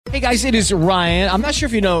Hey guys, it is Ryan. I'm not sure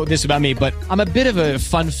if you know this about me, but I'm a bit of a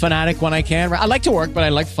fun fanatic when I can. I like to work, but I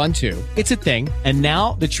like fun too. It's a thing. And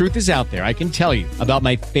now the truth is out there. I can tell you about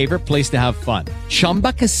my favorite place to have fun.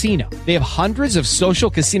 Chumba Casino. They have hundreds of social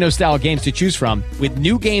casino style games to choose from with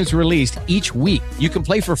new games released each week. You can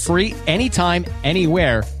play for free anytime,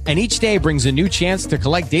 anywhere. And each day brings a new chance to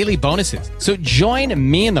collect daily bonuses. So join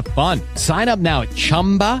me in the fun. Sign up now at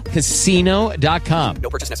ChumbaCasino.com. No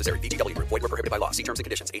purchase necessary. VGW. Void where prohibited by law. See terms and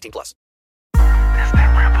conditions. 18+. This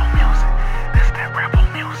that rebel music. This that rebel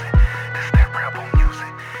music. This that rebel music.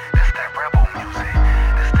 This that rebel music.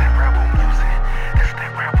 This that rebel music. This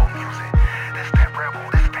that rebel music. This that rebel.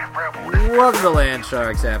 This that rebel. Welcome to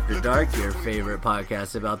Landsharks After Dark, your favorite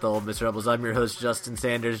podcast about the Ole Miss Rebels. I'm your host, Justin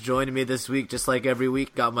Sanders. Joining me this week, just like every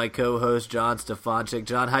week, got my co-host, John Stefanchik.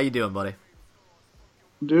 John, how you doing, buddy?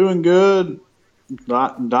 Doing good.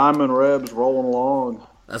 Diamond Rebs rolling along.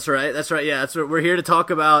 That's right. Yeah, that's what we're here to talk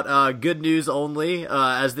about. Good news only,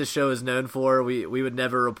 as this show is known for. We would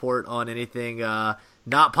never report on anything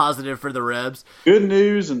not positive for the Rebs. Good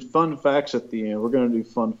news and fun facts at the end. We're going to do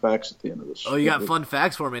fun facts at the end of the show. Oh, you got fun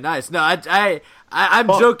facts for me? Nice. No, I'm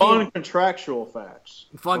joking. Fun contractual facts.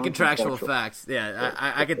 Fun contractual facts. Yeah,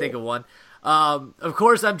 I can think of one. Of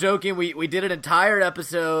course, I'm joking. We did an entire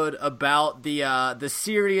episode about the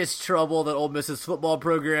serious trouble that Ole Miss's football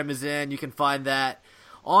program is in. You can find that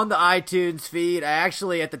on the iTunes feed. I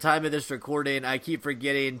actually, at the time of this recording, I keep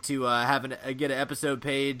forgetting to get an episode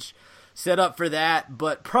page set up for that,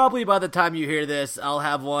 but probably by the time you hear this, I'll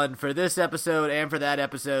have one for this episode and for that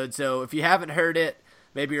episode. So if you haven't heard it,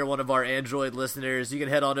 maybe you're one of our Android listeners, you can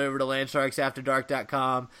head on over to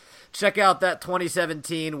landsharksafterdark.com. Check out that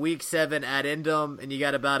 2017 Week 7 addendum, and you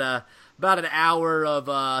got about an hour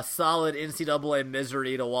of solid NCAA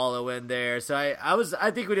misery to wallow in there. So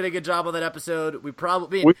I think we did a good job on that episode. Go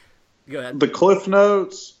ahead. The Cliff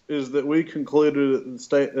Notes is that we concluded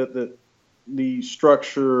that the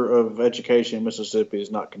structure of education in Mississippi is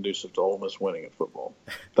not conducive to Ole Miss winning at football.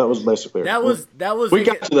 That was basically we got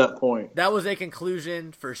to that point. That was a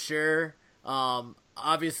conclusion for sure.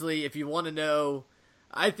 Obviously, if you want to know,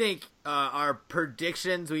 I think our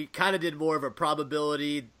predictions, we kind of did more of a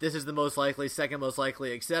probability. This is the most likely, second most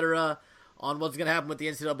likely, etc. on what's going to happen with the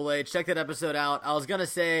NCAA. Check that episode out. I was going to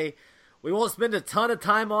say we won't spend a ton of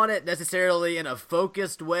time on it necessarily in a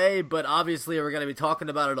focused way, but obviously we're going to be talking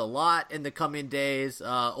about it a lot in the coming days.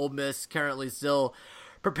 Ole Miss currently still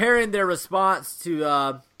preparing their response to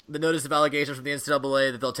the notice of allegations from the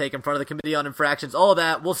NCAA that they'll take in front of the Committee on Infractions. All of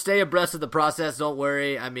that. We'll stay abreast of the process. Don't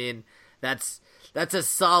worry. I mean, that's a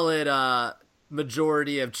solid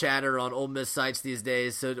majority of chatter on Ole Miss sites these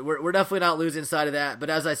days, so we're definitely not losing sight of that.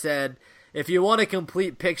 But as I said, if you want a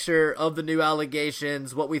complete picture of the new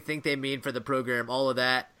allegations, what we think they mean for the program, all of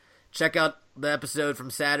that, check out the episode from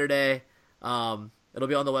Saturday. It'll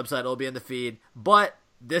be on the website. It'll be in the feed. But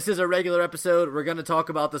this is a regular episode. We're going to talk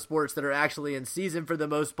about the sports that are actually in season for the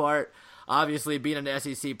most part. Obviously, being an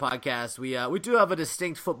SEC podcast, we do have a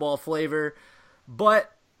distinct football flavor,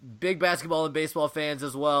 but big basketball and baseball fans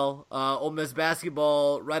as well. Ole Miss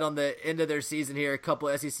basketball right on the end of their season here. A couple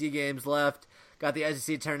SEC games left. Got the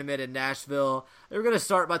SEC tournament in Nashville. We're going to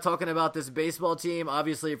start by talking about this baseball team.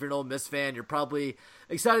 Obviously, if you're an Ole Miss fan, you're probably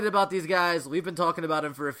excited about these guys. We've been talking about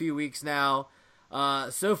them for a few weeks now.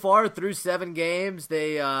 So far, through 7 games,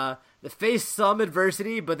 they faced some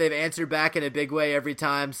adversity, but they've answered back in a big way every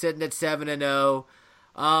time, sitting at 7-0.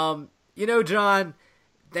 John,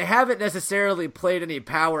 they haven't necessarily played any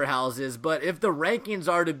powerhouses, but if the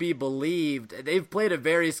rankings are to be believed, they've played a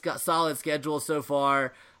very solid schedule so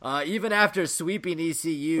far. Even after sweeping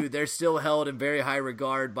ECU, they're still held in very high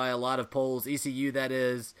regard by a lot of polls. ECU, that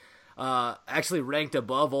is, actually ranked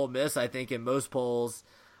above Ole Miss, I think, in most polls.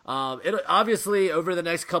 Obviously, over the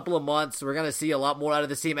next couple of months, we're going to see a lot more out of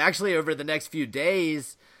this team. Actually, over the next few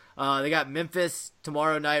days, they got Memphis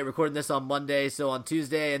tomorrow night, recording this on Monday, so on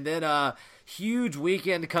Tuesday, and then huge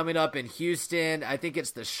weekend coming up in Houston. I think it's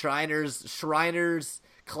the Shriners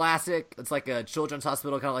Classic. It's like a children's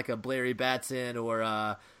hospital, kind of like a Larry Batson,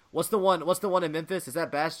 or what's the one in Memphis? Is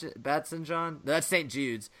that Batson, John? No, that's St.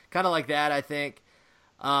 Jude's. Kind of like that, I think.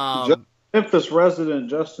 Memphis resident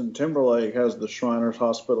Justin Timberlake has the Shriners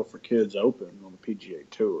Hospital for Kids open on the PGA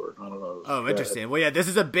Tour. I don't know. Oh, interesting. Well, yeah, this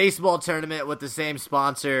is a baseball tournament with the same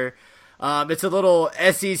sponsor. It's a little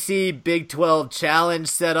SEC Big 12 challenge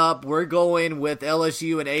setup. We're going with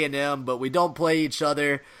LSU and A&M, but we don't play each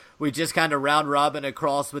other. We just kind of round robin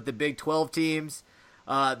across with the Big 12 teams.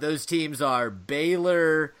 Those teams are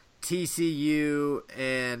Baylor, TCU,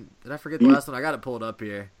 and did I forget the last one? I got it pulled up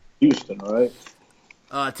here. Houston, right?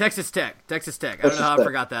 Texas Tech. I don't know how I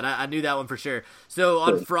forgot that. I knew that one for sure. So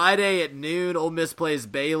on Friday at noon, Ole Miss plays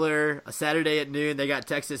Baylor. Saturday at noon, they got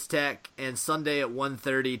Texas Tech. And Sunday at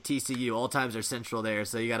 1:30, TCU. All times are central there,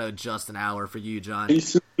 so you got to adjust an hour for you, John.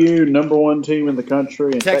 TCU, number 1 team in the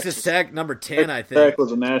country. And Texas Tech, number 10, I think. Tech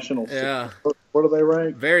was a national. Yeah. What are they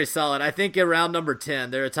ranked? Very solid. I think around number 10.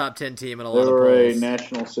 They're a top 10 team in a lot of They polls. were a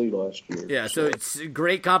national seed last year. Yeah, so it's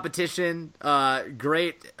great competition,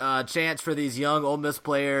 great chance for these young Ole Miss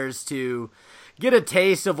players to get a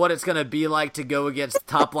taste of what it's going to be like to go against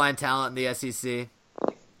top-line talent in the SEC.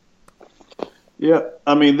 Yeah,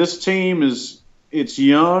 I mean, this team it's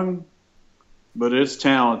young, but it's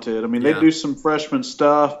talented. I mean, they do some freshman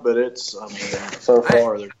stuff, but so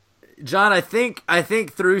far they're. John, I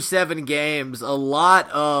think through 7 games, a lot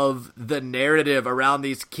of the narrative around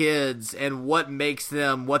these kids and what makes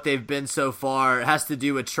them what they've been so far has to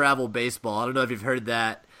do with travel baseball. I don't know if you've heard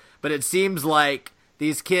that, but it seems like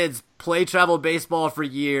these kids play travel baseball for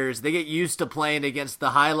years. They get used to playing against the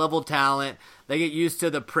high-level talent. They get used to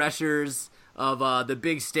the pressures of the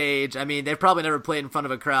big stage. I mean, they've probably never played in front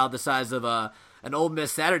of a crowd the size of an Ole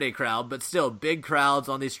Miss Saturday crowd, but still big crowds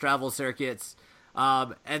on these travel circuits.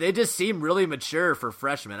 And they just seem really mature for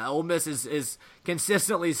freshmen. Ole Miss is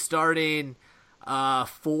consistently starting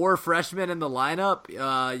 4 freshmen in the lineup.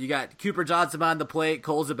 You got Cooper Johnson behind the plate,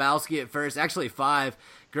 Cole Zabowski at first, actually 5.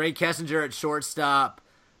 Greg Kessinger at shortstop,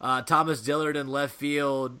 Thomas Dillard in left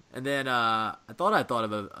field, and then I thought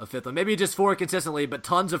of a 5th one. Maybe just 4 consistently, but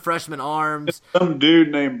tons of freshman arms. Some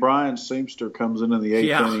dude named Brian Seamster comes in the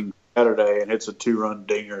 8th inning Saturday and hits a 2-run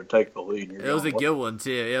dinger to take the lead. It was a good one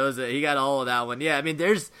too. He got all of that one. Yeah, I mean,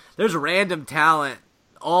 there's random talent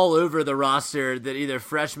all over the roster that either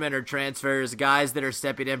freshmen or transfers, guys that are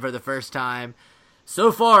stepping in for the first time.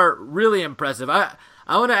 So far, really impressive. I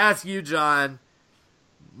want to ask you, John,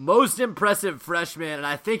 most impressive freshman, and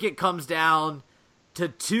I think it comes down to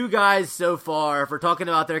 2 guys so far, if we're talking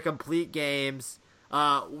about their complete games.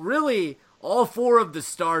 Really, all 4 of the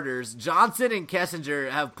starters, Johnson and Kessinger,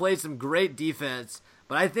 have played some great defense,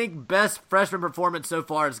 but I think best freshman performance so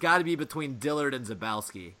far has got to be between Dillard and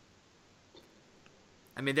Zabowski.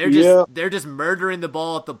 I mean, they're just murdering the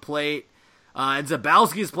ball at the plate, and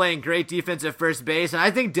Zabowski's playing great defense at first base, and I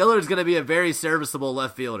think Dillard's going to be a very serviceable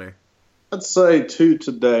left fielder. I'd say 2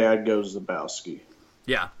 today. I'd go Zabowski.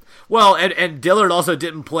 Yeah. Well, and Dillard also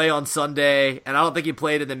didn't play on Sunday, and I don't think he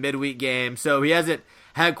played in the midweek game, so he hasn't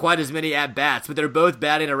had quite as many at-bats, but they're both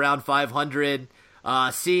batting around 500,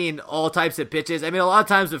 seeing all types of pitches. I mean, a lot of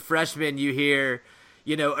times with freshmen you hear,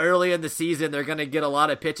 early in the season they're going to get a lot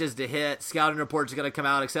of pitches to hit, scouting reports are going to come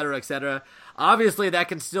out, et cetera, et cetera. Obviously that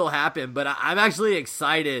can still happen, but I'm actually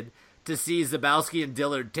excited to see Zabowski and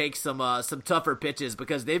Dillard take some tougher pitches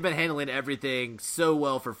because they've been handling everything so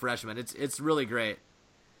well for freshmen. It's really great.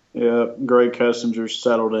 Yeah, Greg Kessinger's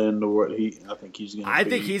settled into what I think he's going to be. I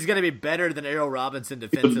think he's going to be better than Errol Robinson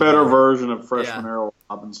defensively. He's a better version of freshman Errol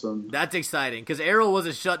Robinson. That's exciting because Errol was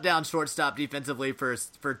a shutdown shortstop defensively for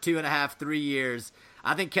 2.5, 3 years.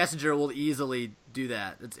 I think Kessinger will easily do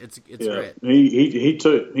that. It's great.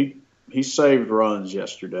 He saved runs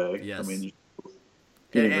yesterday. Yes. I mean,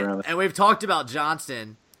 and we've talked about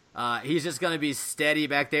Johnson. He's just going to be steady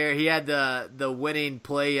back there. He had the winning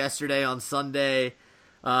play yesterday on Sunday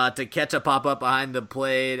to catch a pop-up behind the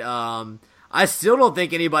plate. I still don't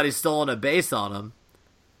think anybody's stolen a base on him.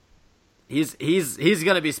 He's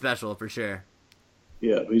going to be special for sure.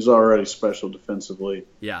 Yeah, he's already special defensively.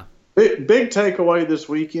 Yeah. Big takeaway this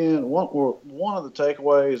weekend. One of the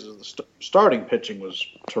takeaways is the starting pitching was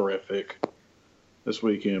terrific this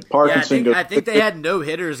weekend. Parkinson. I think they had no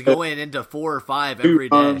hitters going into 4 or 5 every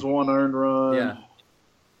day. 2 runs, 1 earned run.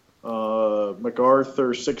 Yeah.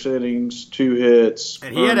 MacArthur 6 innings, 2 hits.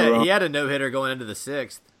 And he had a no hitter going into the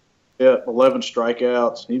 6th. Yeah, 11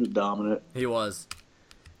 strikeouts. He was dominant. He was.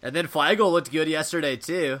 And then Feigl looked good yesterday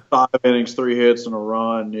too. 5 innings, 3 hits, and a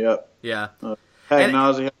run. Yep. Yeah.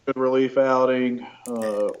 Hagnazi had a good relief outing.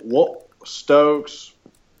 Stokes.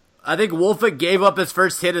 I think Wolfick gave up his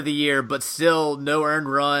first hit of the year, but still no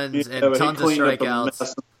earned runs and tons of strikeouts. Up a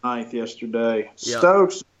mess in the 9th yesterday. Yep.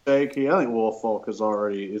 Stokes, shaky. I think Wolfolk is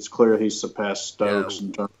already. It's clear he's surpassed Stokes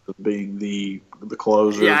in terms of being the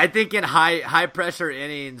closer. Yeah, I think in high pressure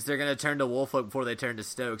innings they're going to turn to Wolfolk before they turn to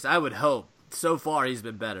Stokes. I would hope. So far he's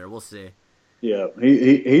been better. We'll see. Yeah,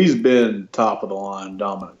 he's been top of the line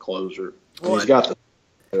dominant closer. Well, he's got the.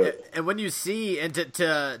 And when you see, and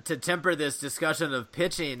to temper this discussion of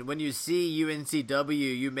pitching, when you see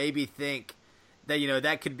UNCW, you maybe think that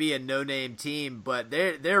that could be a no-name team, but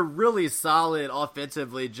they're really solid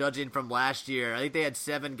offensively, judging from last year. I think they had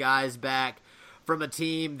 7 guys back from a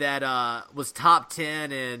team that was top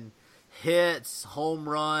 10 in hits, home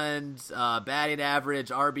runs, batting average,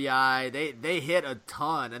 RBI. They hit a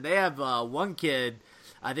ton, and they have one kid.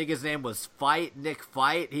 I think his name was Nick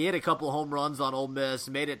Fight. He hit a couple home runs on Ole Miss,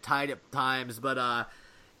 made it tight at times, but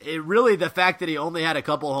the fact that he only had a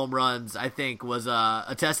couple home runs, I think, was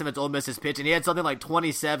a testament to Ole Miss's pitching. He had something like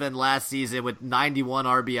 27 last season with 91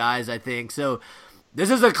 RBIs, I think. So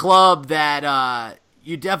this is a club that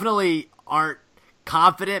you definitely aren't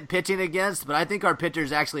confident pitching against, but I think our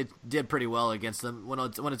pitchers actually did pretty well against them when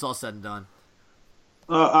it's all said and done.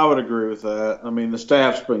 I would agree with that. I mean, the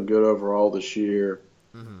staff's been good overall this year.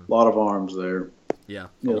 A lot of arms there. Yeah,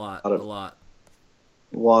 a lot.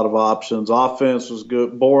 A lot of options. Offense was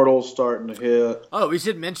good. Bortles starting to hit. Oh, we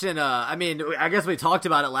should mention, I guess we talked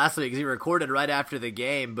about it last week because he recorded right after the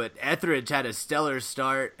game, but Etheridge had a stellar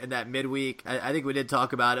start in that midweek. I think we did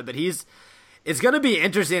talk about it, but it's going to be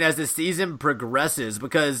interesting as the season progresses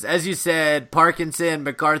because, as you said, Parkinson,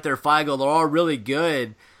 MacArthur, Feigl, they're all really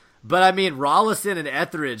good. But, I mean, Rollison and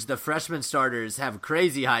Etheridge, the freshman starters, have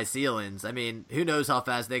crazy high ceilings. I mean, who knows how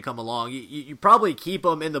fast they come along. You probably keep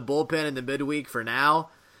them in the bullpen in the midweek for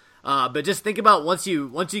now. But just think about once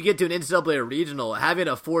you get to an NCAA regional, having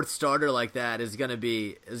a fourth starter like that is going to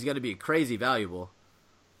be crazy valuable.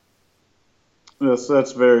 Yes,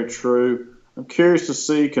 that's very true. I'm curious to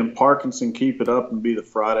see, can Parkinson keep it up and be the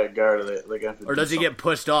Friday guy they got to or does he get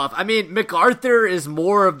pushed off? I mean, MacArthur is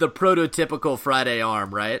more of the prototypical Friday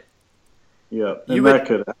arm, right? Yeah,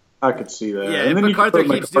 I could see that. Yeah, and if then MacArthur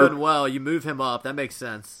keeps doing well, you move him up. That makes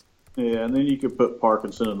sense. Yeah, and then you could put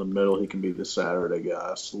Parkinson in the middle. He can be the Saturday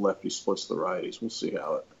guy. So lefty splits the righties. We'll see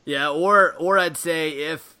how it. Yeah, or I'd say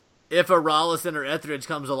if a Rollison or Etheridge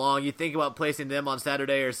comes along, you think about placing them on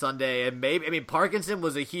Saturday or Sunday, and Parkinson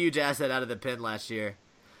was a huge asset out of the pen last year.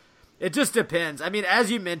 It just depends. I mean,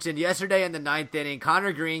 as you mentioned, yesterday in the 9th inning,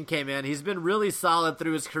 Connor Green came in. He's been really solid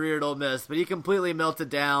through his career at Ole Miss, but he completely melted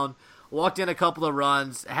down. Walked in a couple of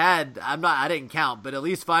runs. I didn't count, but at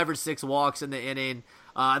least 5 or 6 walks in the inning.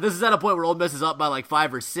 This is at a point where Ole Miss is up by like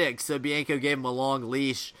 5 or 6, so Bianco gave him a long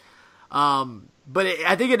leash. But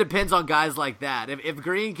I think it depends on guys like that. If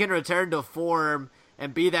Green can return to form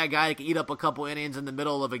and be that guy that can eat up a couple innings in the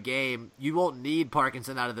middle of a game, you won't need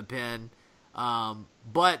Parkinson out of the pen.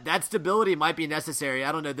 But that stability might be necessary.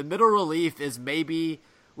 I don't know. The middle relief is maybe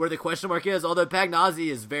where the question mark is, although Pagnozzi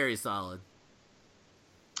is very solid.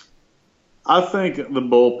 I think the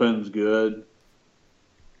bullpen's good.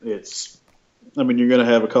 You're going to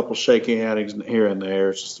have a couple shaky outings here and there.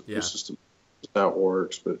 It's just how it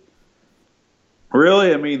works. But really,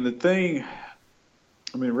 the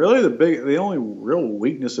only real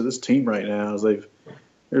weakness of this team right now is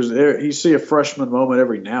you see a freshman moment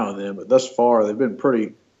every now and then, but thus far they've been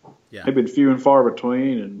they've been few and far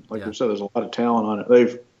between, and like we said, there's a lot of talent on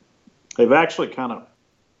it. They've actually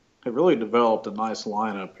they've really developed a nice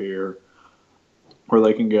lineup here where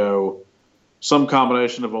they can go some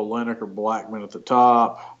combination of Olenek or Blackman at the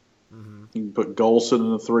top. Mm-hmm. You can put Golson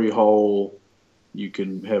in the 3-hole. You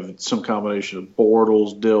can have some combination of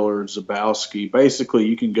Bortles, Dillard, Zabowski. Basically,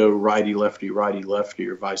 you can go righty-lefty,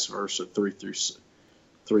 or vice versa, 3 through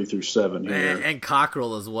 7 here. And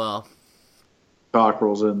Cockrell as well.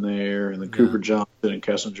 Cockrell's in there, and then Cooper Johnson and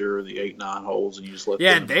Kessinger are the 8-9 holes, and you just let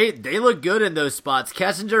them. Yeah, they look good in those spots.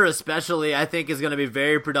 Kessinger especially, I think, is going to be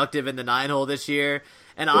very productive in the 9-hole this year.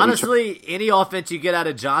 And honestly, any offense you get out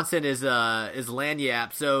of Johnson is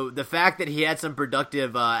lagniappe. So the fact that he had some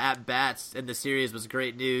productive at-bats in the series was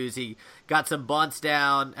great news. He got some bunts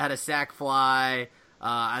down, had a sac fly,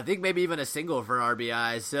 I think maybe even a single for an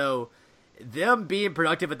RBI. So them being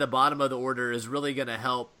productive at the bottom of the order is really going to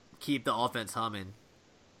help keep the offense humming.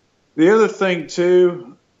 The other thing,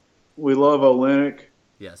 too, we love Olenek.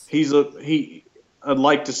 Yes. I'd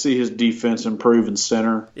like to see his defense improve in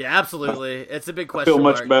center. Yeah, absolutely. It's a big question. I feel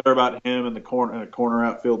much better about him in the corner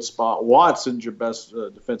outfield spot. Watson's your best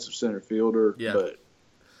defensive center fielder. Yeah. But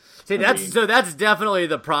that's definitely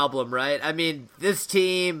the problem, right? I mean, this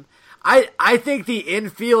team, I think the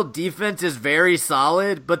infield defense is very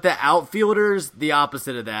solid, but the outfielders, the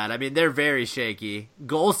opposite of that. I mean, they're very shaky.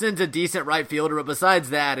 Golson's a decent right fielder, but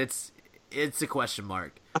besides that, it's a question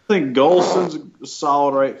mark. I think Golson's a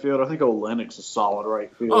solid right fielder. I think Olenek's a solid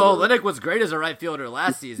right fielder. Oh, Olenek was great as a right fielder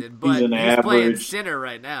last season, but he's playing center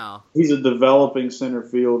right now. He's a developing center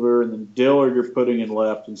fielder, and then Dillard you're putting in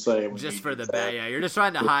left and saying just for the bat. Yeah, you're just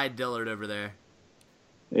trying to hide Dillard over there.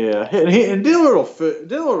 Yeah, and Dillard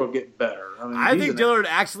will get better. I think Dillard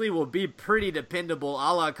actually will be pretty dependable,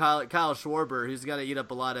 a la Kyle Schwarber, who's going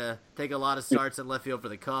to take a lot of starts in left field for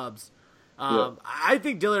the Cubs. I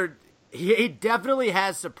think Dillard. He definitely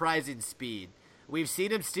has surprising speed. We've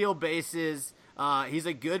seen him steal bases. He's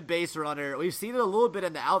a good base runner. We've seen it a little bit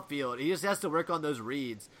in the outfield. He just has to work on those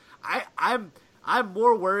reads. I'm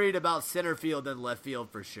more worried about center field than left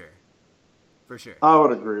field for sure. For sure. I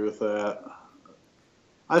would agree with that.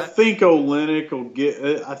 I think Olenek will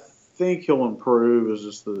get. I think he'll improve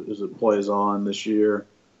as it plays on this year.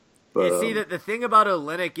 But, yeah, see, the thing about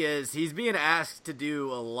Olenek is he's being asked to do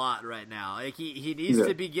a lot right now. Like he needs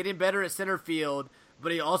to be getting better at center field,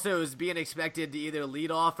 but he also is being expected to either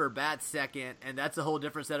lead off or bat second, and that's a whole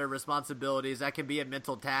different set of responsibilities. That can be a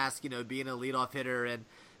mental task, being a leadoff hitter and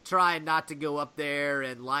trying not to go up there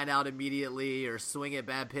and line out immediately or swing at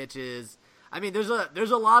bad pitches. I mean, there's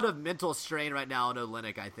a lot of mental strain right now on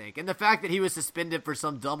Olenek, I think. And the fact that he was suspended for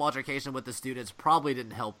some dumb altercation with the students probably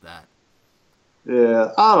didn't help that.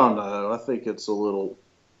 Yeah, I don't know. I think it's a little...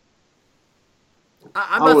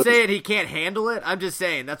 I'm not saying he can't handle it. I'm just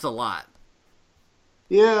saying that's a lot.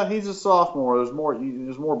 Yeah, he's a sophomore. There's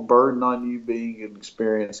more burden on you being an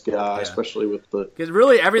experienced guy, especially with the... Because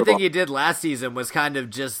really everything he did last season was kind of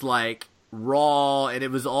just like raw, and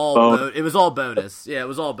it was all bonus. Yeah, it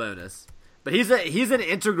was all bonus. But he's an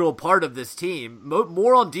integral part of this team,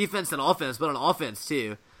 more on defense than offense, but on offense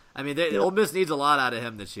too. I mean, Ole Miss needs a lot out of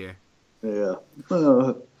him this year. Yeah,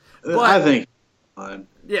 I think.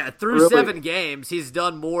 Yeah, through 7 games, he's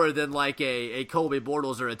done more than like a Colby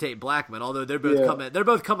Bortles or a Tate Blackman. Although they're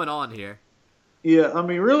both coming on here. Yeah, I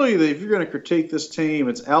mean, really, if you're going to critique this team,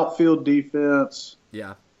 it's outfield defense.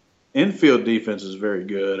 Yeah. Infield defense is very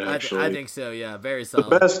good, actually. I think so, yeah. Very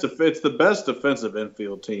solid. It's the best defensive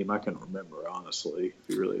infield team I can remember, honestly,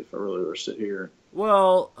 if I really were to sit here.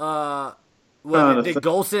 Well, did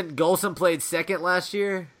Golson played second last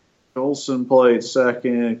year? Golson played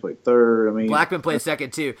second, he played third. I mean, Blackman played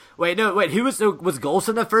second, too. Was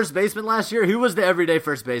Golson the first baseman last year? Who was the everyday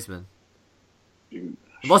first baseman? It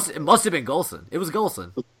must have been Golson. It was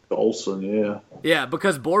Golson. Golson, yeah. Yeah,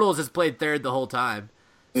 because Bortles has played third the whole time.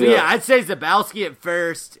 So, yeah, I'd say Zabowski at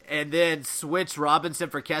first and then switch Robinson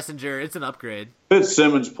for Kessinger. It's an upgrade.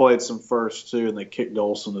 Fitzsimmons played some first, too, and they kicked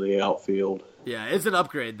Golson to the outfield. Yeah, it's an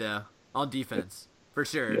upgrade, though, on defense, for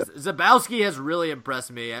sure. Yeah. Zabowski has really impressed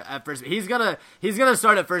me at first. He's gonna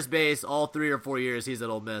start at first base all 3 or 4 years he's at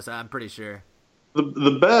Ole Miss, I'm pretty sure.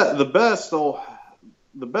 The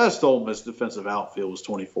best Ole Miss defensive outfield was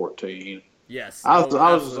 2014. Yes, I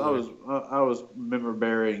was member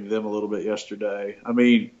burying them a little bit yesterday. I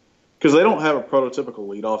mean, because they don't have a prototypical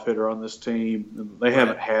leadoff hitter on this team. They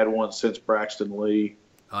haven't had one since Braxton Lee.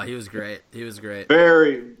 Oh, he was great.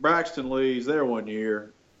 Braxton Lee's there 1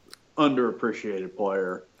 year, underappreciated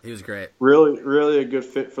player. He was great. Really, really a good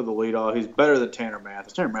fit for the leadoff. He's better than Tanner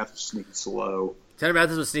Mathis. Tanner Mathis was sneaky slow. Tanner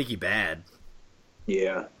Mathis was sneaky bad.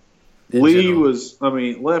 Yeah, Lee was. I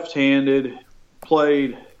mean, left-handed,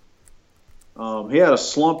 played. He had a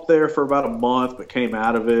slump there for about a month, but came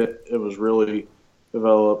out of it. It was really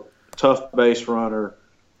developed. Tough base runner,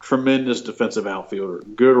 tremendous defensive outfielder,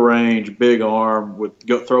 good range, big arm, would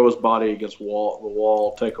throw his body against the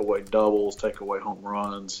wall, take away doubles, take away home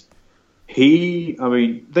runs. Think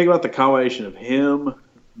about the combination of him,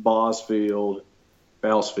 Balsfield,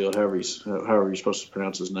 however you're supposed to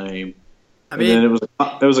pronounce his name. And then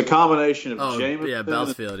it was a combination of Jameson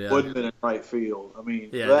and Woodman in right field. I mean,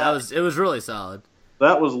 it was really solid.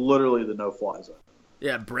 That was literally the no-fly zone.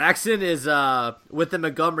 Yeah, Braxton is with the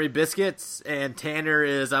Montgomery Biscuits, and Tanner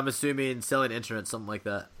is, I'm assuming, selling insurance, something like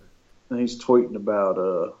that. And he's tweeting about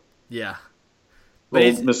but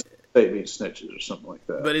he's Mississippi State being snitches or something like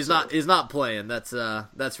that. But he's not playing. That's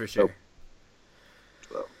for sure.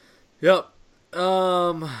 Nope.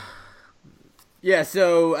 Yep. Yeah,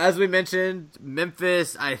 so as we mentioned,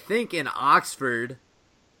 Memphis, I think in Oxford,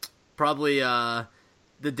 probably the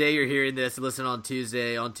day you're hearing this, listen on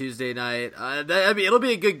Tuesday night. It'll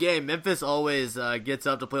be a good game. Memphis always gets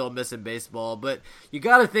up to play Ole Miss in baseball, but you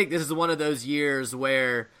got to think this is one of those years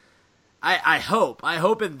where I hope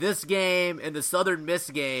in this game and the Southern Miss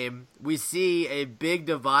game, we see a big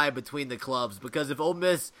divide between the clubs, because if Ole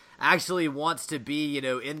Miss actually wants to be,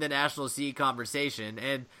 in the National Seed conversation,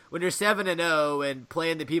 and when you're 7-0 and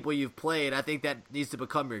playing the people you've played, I think that needs to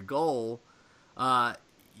become your goal.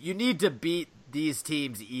 You need to beat these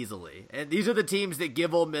teams easily, and these are the teams that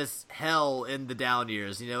give Ole Miss hell in the down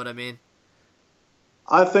years. You know what I mean?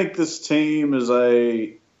 I think this team is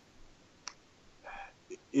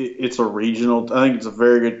it's a regional. I think it's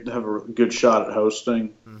have a good shot at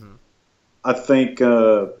hosting. Mm-hmm. I think.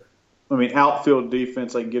 Outfield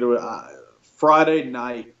defense. I can get away. Friday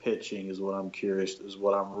night pitching is what I'm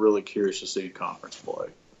really curious to see in conference play.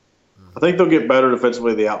 I think they'll get better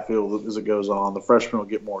defensively in the outfield as it goes on. The freshmen will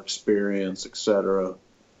get more experience, etc.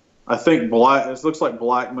 I think it looks like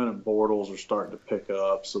Blackman and Bortles are starting to pick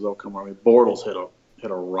up, so they'll come. I mean, Bortles hit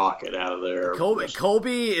a rocket out of there.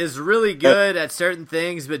 Colby is really good at certain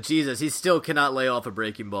things, but Jesus, he still cannot lay off a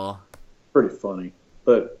breaking ball. Pretty funny,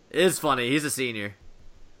 but it is funny. He's a senior.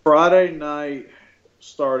 Friday night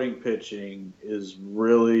starting pitching is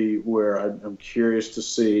really where I'm curious to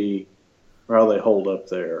see how they hold up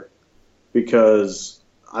there, because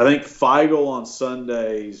I think Feigl on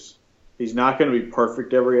Sundays, he's not going to be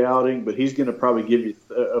perfect every outing, but he's going to probably give you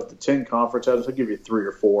of the 10 conference outings, he'll give you 3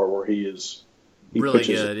 or 4 where he really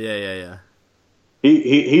pitches. Good. Yeah.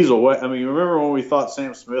 He's a weapon. I mean, remember when we thought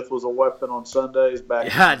Sam Smith was a weapon on Sundays back?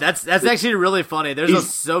 Yeah, that's actually really funny.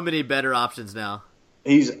 There's so many better options now.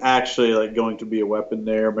 He's actually going to be a weapon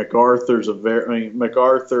there. MacArthur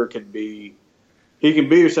can be. He can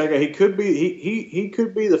be your second. He could be. He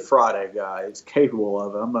could be the Friday guy. He's capable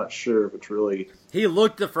of it. I'm not sure if it's really. He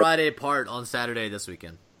looked the Friday part on Saturday this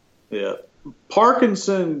weekend. Yeah,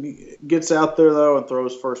 Parkinson gets out there though and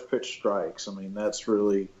throws first pitch strikes. I mean, that's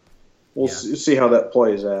really. We'll see how that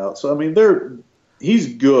plays out. So I mean,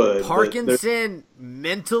 he's good. Parkinson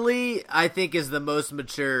mentally, I think, is the most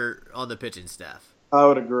mature on the pitching staff. I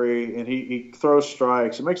would agree, and he throws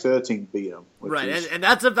strikes. It makes the other team beat him. Right, and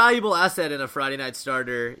that's a valuable asset in a Friday night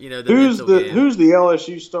starter. You know, who's the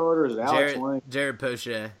LSU starter? Is it Alex Lang? Jared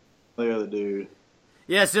Poche. The other dude.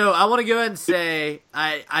 Yeah, so I want to go ahead and say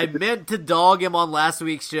I meant to dog him on last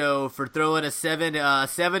week's show for throwing a seven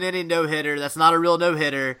inning no hitter. That's not a real no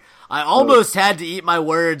hitter. I almost had to eat my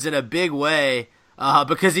words in a big way.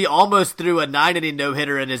 Because he almost threw a 9-inning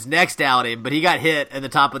no-hitter in his next outing, but he got hit in the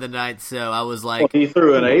top of the ninth, so I was like... Well, he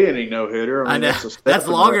threw an 8-inning no-hitter. I mean, that's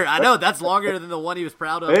longer. I know, that's longer than the one he was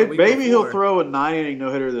proud of. Maybe he'll throw a 9-inning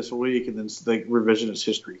no-hitter this week, and then the revisionist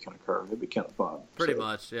history kind of curve. It'd be kind of fun. Pretty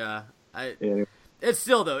much, yeah. It's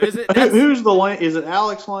still, though, is it... Who's the Lang? Is it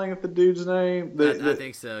Alex Lang, if the dude's name? I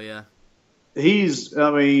think so, yeah.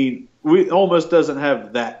 We almost doesn't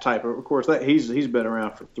have that type of course, that he's been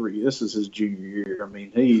around for 3. This is his junior year. I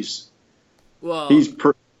mean, he's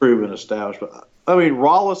proven established. But I mean,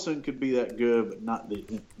 Rollison could be that good, but not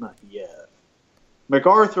yet.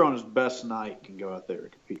 MacArthur on his best night can go out there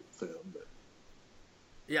and compete with him. But.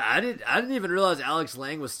 Yeah, I didn't even realize Alex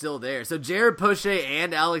Lang was still there. So Jared Poche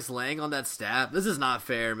and Alex Lang on that staff. This is not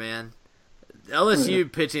fair, man. LSU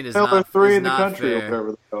pitching is not 3 in the not country, fair.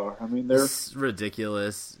 Whatever they are. I mean, they're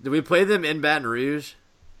ridiculous. Did we play them in Baton Rouge?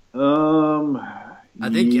 I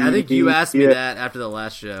think you asked me that after the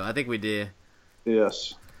last show. I think we did.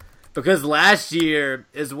 Yes. Because last year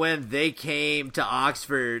is when they came to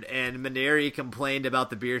Oxford and Maneri complained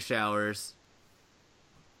about the beer showers.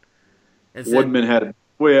 And Woodman had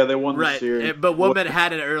they won the right, series. But Woodman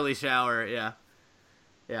had an early shower.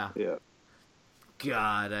 Yeah.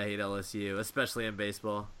 God, I hate LSU, especially in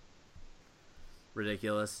baseball.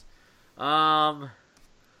 Ridiculous. Let's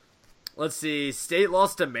see. State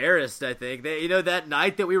lost to Marist, I think. That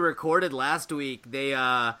night that we recorded last week, they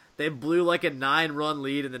blew like a 9-run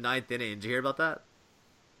lead in the 9th inning. Did you hear about that?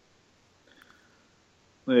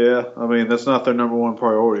 Yeah, I mean that's not their number one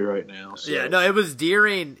priority right now. So. Yeah, no, it was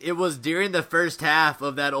during the first half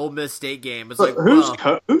of that Ole Miss State game. It's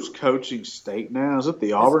who's coaching State now? Is it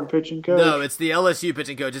the Auburn pitching coach? No, it's the LSU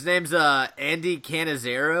pitching coach. His name's Andy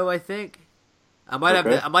Cannizaro, I think. I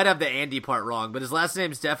might have the Andy part wrong, but his last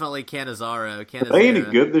name's definitely Cannizaro. Are they any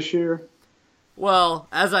good this year? Well,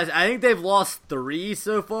 I think they've lost 3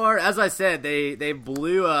 so far. As I said, they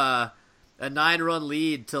blew a 9-run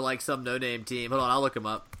lead to like some no-name team. Hold on, I'll look them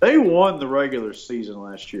up. They won the regular season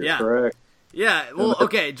last year, correct? Yeah. Well,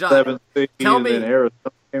 okay, John. Tell me. Arizona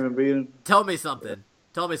came and beat them. Tell me something.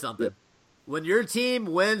 Yeah. When your team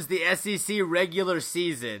wins the SEC regular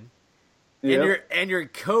season, and your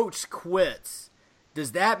coach quits,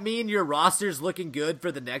 does that mean your roster's looking good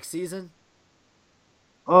for the next season?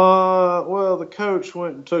 Well, the coach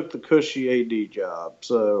went and took the cushy AD job,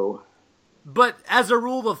 so. But as a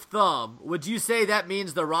rule of thumb, would you say that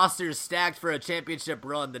means the roster is stacked for a championship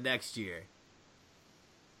run the next year?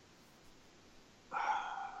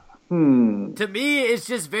 To me, it's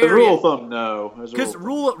just very... As a rule of thumb, no. Because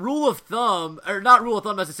rule of thumb, or not rule of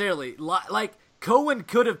thumb necessarily, like Cohen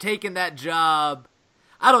could have taken that job...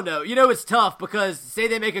 I don't know. It's tough because say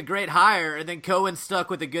they make a great hire and then Cohen's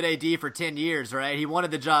stuck with a good AD for 10 years, right? He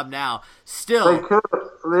wanted the job now. Still. The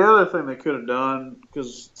other thing they could have done,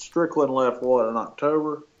 because Strickland left, in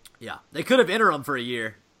October? Yeah. They could have interim for a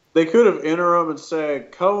year. They could have interim and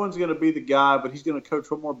said, Cohen's going to be the guy, but he's going to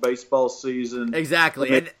coach one more baseball season.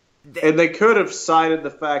 Exactly. And they could have cited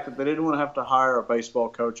the fact that they didn't want to have to hire a baseball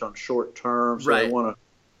coach on short term, so they want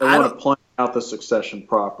to plan out the succession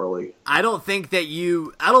properly. I don't think that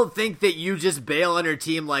you just bail on your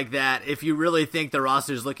team like that if you really think the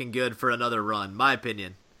roster's looking good for another run. My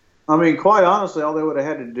opinion. I mean, quite honestly, all they would have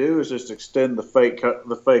had to do is just extend the fake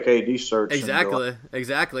AD search.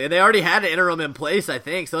 Exactly. And they already had an interim in place, I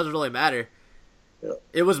think, so it doesn't really matter. Yeah.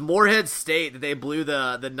 It was Morehead State that they blew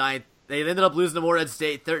the ninth. They ended up losing to Morehead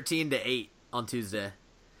State 13-8 on Tuesday,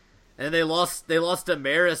 and they lost to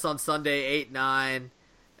Marist on Sunday 8-9,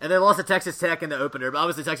 and they lost to Texas Tech in the opener. But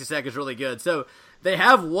obviously Texas Tech is really good, so they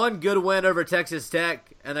have one good win over Texas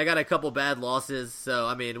Tech, and they got a couple bad losses. So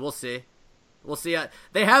I mean, we'll see. We'll see.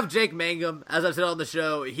 They have Jake Mangum, as I've said on the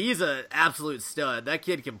show. He's an absolute stud. That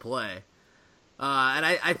kid can play. And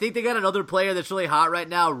I think they got another player that's really hot right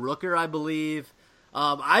now, Rooker, I believe.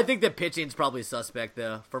 I think the pitching's probably suspect,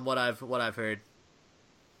 though, from what I've heard.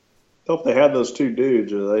 I thought they had those two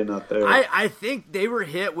dudes, or are they not there? I think they were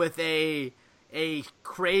hit with a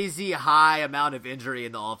crazy high amount of injury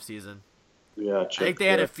in the offseason. Yeah, I think they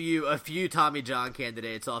had a few Tommy John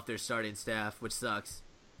candidates off their starting staff, which sucks.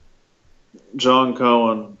 John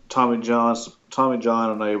Cohen, Tommy John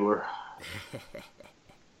enabler.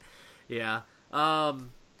 Yeah.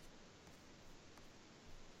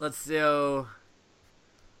 Let's see.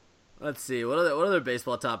 What other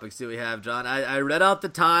baseball topics do we have, John? I read out the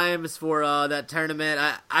times for that tournament.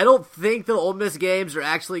 I don't think the Ole Miss games are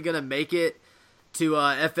actually going to make it to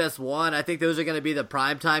FS1. I think those are going to be the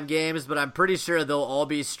primetime games, but I'm pretty sure they'll all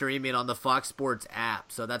be streaming on the Fox Sports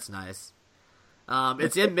app, so that's nice.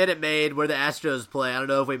 It's in Minute Maid where the Astros play. I don't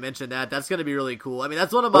know if we mentioned that. That's going to be really cool. I mean,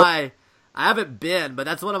 that's one of my – I haven't been, but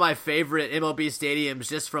that's one of my favorite MLB stadiums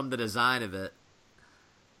just from the design of it.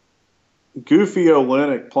 Goofy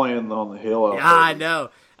Olenek playing on the hill out there. I know.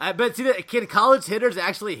 But see, can college hitters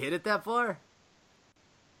actually hit it that far?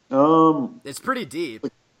 It's pretty deep.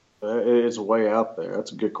 It's way out there.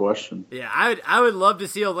 That's a good question. Yeah, I would love to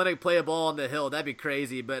see Olenek play a ball on the hill. That'd be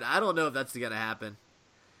crazy, but I don't know if that's going to happen.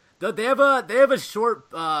 They have a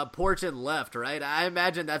short porch and left, right? I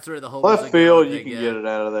imagine that's where the homers left field, you can get it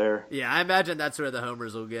out of there. Yeah, I imagine that's where the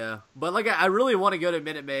homers will go. But like, I really want to go to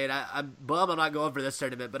Minute Maid. I'm bummed I'm not going for this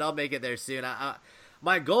tournament, but I'll make it there soon.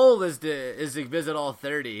 My goal is to visit all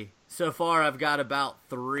 30. So far, I've got about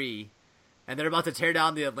 3, and they're about to tear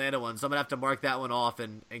down the Atlanta one, so I'm gonna have to mark that one off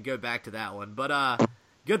and go back to that one. But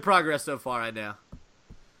good progress so far, I know.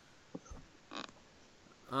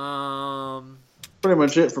 Pretty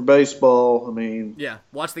much it for baseball. I mean, yeah,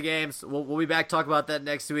 watch the games. We'll be back to talk about that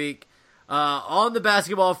next week. On the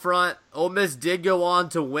basketball front, Ole Miss did go on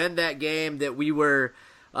to win that game that we were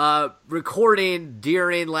recording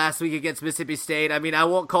during last week against Mississippi State. I mean, I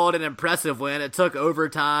won't call it an impressive win. It took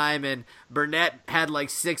overtime, and Burnett had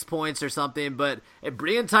like 6 points or something. But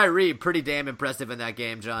Brian Tyree, pretty damn impressive in that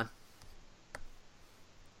game, John.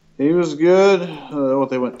 He was good.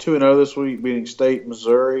 They went 2-0 this week, beating State,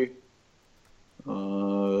 Missouri.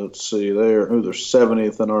 Let's see, they're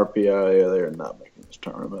 70th in RPI. Yeah, they're not making this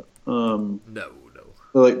tournament. No.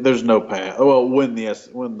 Like, there's no path. Well, win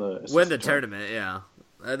the tournament. Yeah.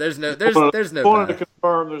 There's no wanted path. To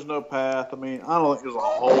confirm there's no path. I mean, I don't think there's a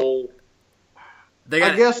whole.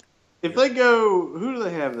 I guess if they go, who do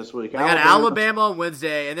they have this week? They got Alabama on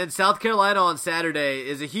Wednesday, and then South Carolina on Saturday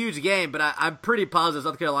is a huge game. But I'm pretty positive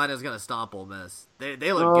South Carolina is going to stomp Ole Miss.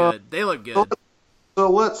 They look good. They look good. So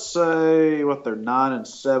let's say they're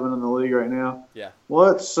 9-7 in the league right now. Yeah.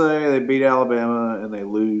 Let's say they beat Alabama and they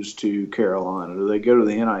lose to Carolina. Do they go to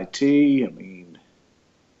the NIT? I mean,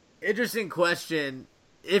 interesting question.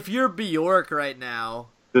 If you're Bjork right now,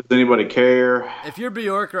 does anybody care? If you're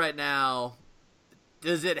Bjork right now,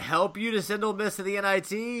 does it help you to send Ole Miss to the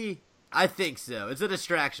NIT? I think so. It's a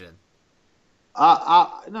distraction.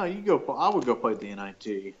 No, you go. I would go play the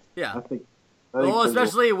NIT. Yeah. I think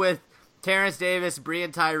especially with Terrence Davis,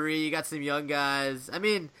 Brian Tyree, you got some young guys. I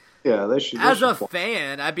mean, yeah, they should. As a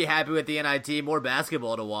fan, I'd be happy with the NIT, more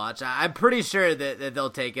basketball to watch. I'm pretty sure that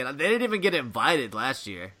they'll take it. They didn't even get invited last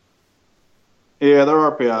year. Yeah, their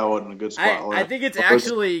RPI wasn't a good spot. I think it's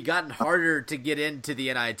actually gotten harder to get into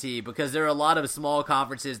the NIT because there are a lot of small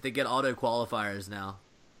conferences that get auto qualifiers now.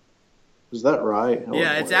 Is that right?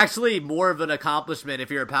 Yeah, it's actually more of an accomplishment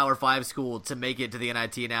if you're a Power 5 school to make it to the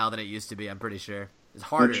NIT now than it used to be, I'm pretty sure. It's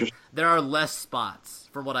harder. There are less spots,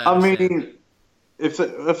 from what I understand. I mean, if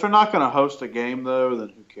they're not going to host a game though, then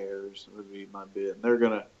who cares? Would be my bid.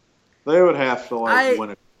 They would have to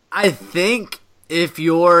win it. I think if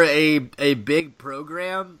you're a big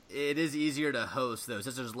program, it is easier to host though,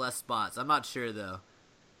 since there's less spots. I'm not sure though.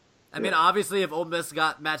 I mean, obviously, if Ole Miss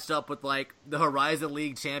got matched up with like the Horizon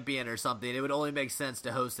League champion or something, it would only make sense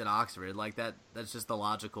to host in Oxford. Like that's just the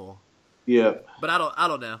logical Yeah. But I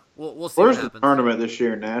don't know. We'll see Where's what the happens. tournament this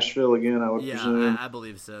year? Nashville again, I would presume. I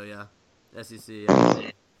believe so, yeah. SEC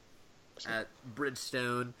at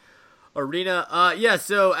Bridgestone Arena.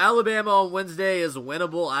 So Alabama on Wednesday is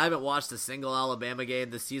winnable. I haven't watched a single Alabama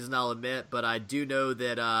game this season, I'll admit, but I do know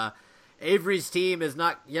that Avery's team is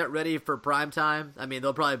not yet ready for prime time. I mean,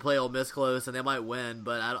 they'll probably play Ole Miss close, and they might win,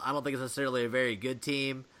 but I don't think it's necessarily a very good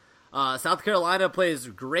team. South Carolina plays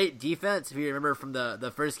great defense, if you remember from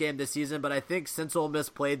the first game this season, but I think since Ole Miss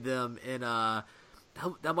played them in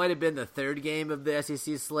that might have been the third game of the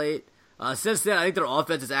SEC slate. Since then, I think their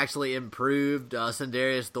offense has actually improved.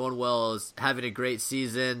 Sundarius Thornwell is having a great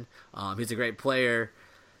season. He's a great player.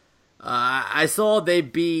 I saw they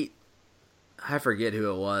beat, I forget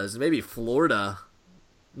who it was, maybe Florida.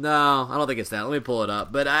 No, I don't think it's that. Let me pull it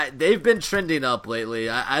up. But they've been trending up lately.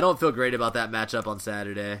 I don't feel great about that matchup on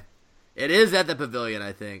Saturday. It is at the Pavilion,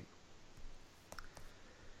 I think.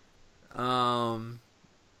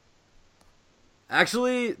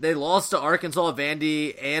 Actually, they lost to Arkansas,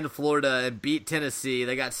 Vandy, and Florida and beat Tennessee.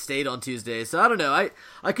 They got State on Tuesday. So I don't know.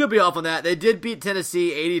 I could be off on that. They did beat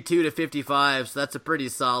Tennessee 82-55, so that's a pretty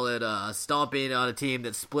solid stomping on a team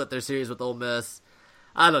that split their series with Ole Miss.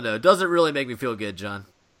 I don't know. It doesn't really make me feel good, John.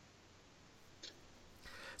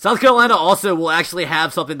 South Carolina also will actually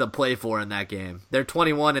have something to play for in that game. They're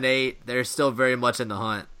 21-8. They're still very much in the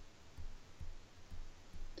hunt.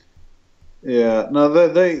 Yeah, no,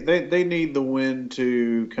 they need the win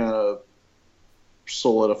to kind of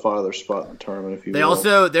solidify their spot in the tournament, if you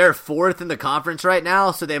will. They're fourth in the conference right now,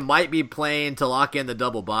 so they might be playing to lock in the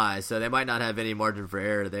double bye, so they might not have any margin for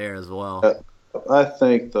error there as well. I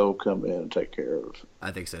think they'll come in and take care of it. I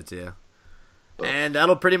think so too. And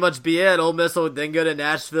that'll pretty much be it. Ole Miss will then go to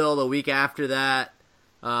Nashville the week after that.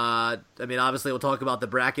 I mean, obviously we'll talk about the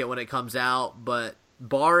bracket when it comes out, but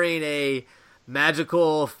barring a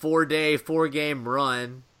magical 4-day, 4-game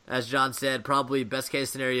run, as John said, probably best case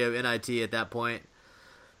scenario NIT at that point.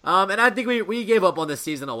 And I think we gave up on this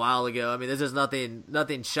season a while ago. I mean, this is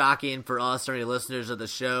nothing shocking for us or any listeners of the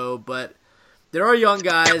show, but there are young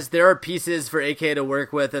guys. There are pieces for AK to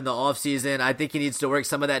work with in the offseason. I think he needs to work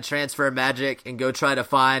some of that transfer magic and go try to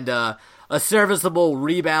find a serviceable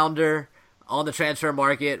rebounder on the transfer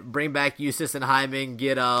market. Bring back Eustace and Hyman.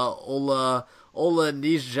 Get Ola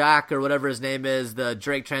Nizhak or whatever his name is, the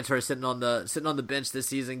Drake transfer sitting on the bench this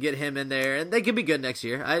season. Get him in there, and they could be good next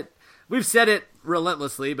year. We've said it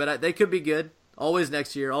relentlessly, but they could be good. Always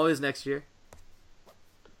next year. Always next year.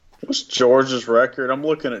 What's Georgia's record? I'm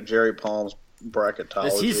looking at Jerry Palm's bracketology.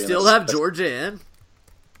 Does he still have Georgia in?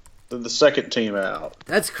 The second team out.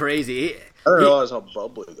 That's crazy. I didn't realize how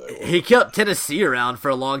bubbly they were. He kept Tennessee around for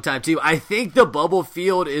a long time, too. I think the bubble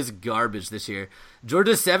field is garbage this year.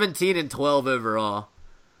 Georgia's 17-12 overall.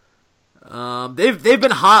 They've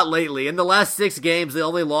been hot lately. In the last 6 games, they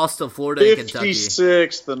only lost to Florida and Kentucky.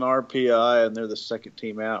 56th in RPI, and they're the second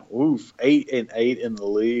team out. Oof, 8-8 in the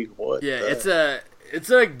league. What? Yeah, it's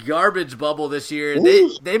a garbage bubble this year.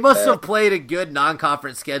 Ooh, they must have played a good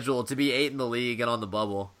non-conference schedule to be 8 in the league and on the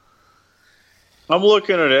bubble. I'm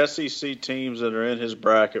looking at SEC teams that are in his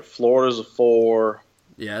bracket. Florida's a 4.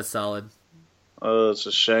 Yeah, that's solid. It's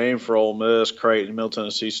a shame for Ole Miss, Creighton, Middle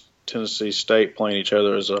Tennessee State playing each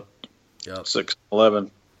other as a 6-11.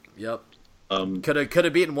 Yep. Could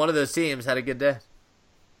have beaten one of those teams. Had a good day.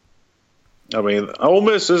 I mean, Ole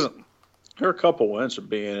Miss isn't. There are a couple wins for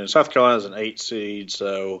being in. South Carolina's an 8 seed,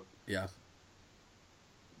 so yeah.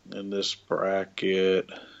 In this bracket,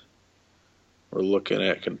 we're looking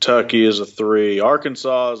at Kentucky as a 3,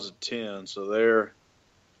 Arkansas is a 10, so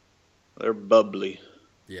they're bubbly.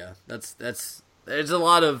 Yeah, there's a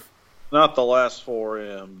lot of not the last 4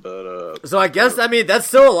 in, but so I guess that's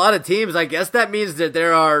still a lot of teams. I guess that means that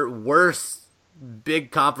there are worse big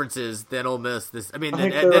conferences than Ole Miss than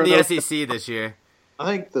the SEC this year. I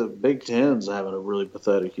think the Big Ten's having a really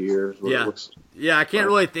pathetic year. Yeah, I can't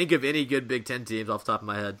really think of any good Big Ten teams off the top of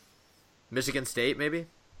my head. Michigan State, maybe?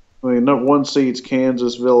 I mean, number 1 seeds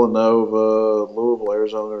Kansas, Villanova, Louisville,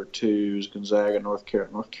 Arizona are 2s, Gonzaga, North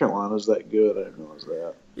Carolina. North Carolina's that good? I didn't realize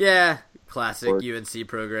that. Yeah, classic UNC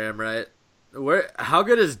program, right? How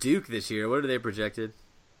good is Duke this year? What are they projected?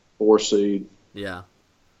 4 seed. Yeah.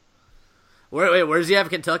 Wait, where does he have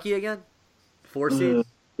Kentucky again? 4 seed?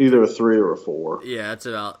 Either a 3 or a 4. Yeah, that's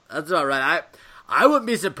about right. I wouldn't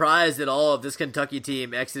be surprised at all if this Kentucky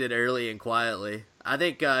team exited early and quietly. I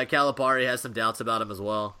think Calipari has some doubts about him as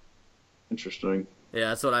well. Interesting. Yeah,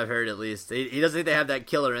 that's what I've heard at least. He doesn't think they have that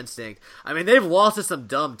killer instinct. I mean, they've lost to some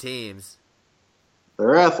dumb teams.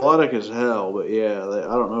 They're athletic as hell, but yeah,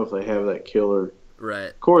 I don't know if they have that killer Right.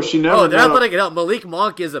 Of course, you never Oh, they're know. athletic enough. Malik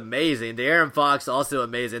Monk is amazing. De'Aaron Fox also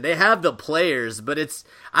amazing. They have the players, but it's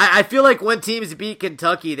I feel like when teams beat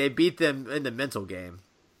Kentucky, they beat them in the mental game.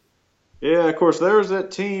 Yeah, of course, there was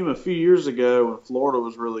that team a few years ago when Florida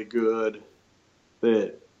was really good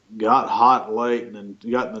that got hot late and then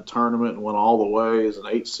got in the tournament and went all the way as an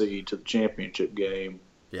 8 seed to the championship game.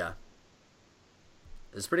 Yeah.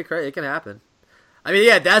 It's pretty crazy. It can happen. I mean,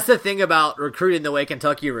 yeah, that's the thing about recruiting the way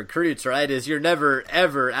Kentucky recruits, right? Is you're never,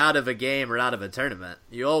 ever out of a game or out of a tournament.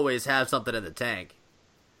 You always have something in the tank.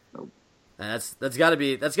 Nope. And that's got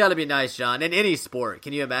to be nice, John. In any sport,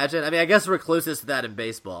 can you imagine? I mean, I guess we're closest to that in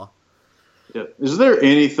baseball. Yeah. Is there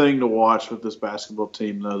anything to watch with this basketball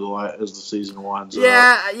team though as the season winds up?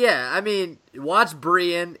 Yeah. I mean, watch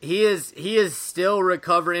Brian. He is still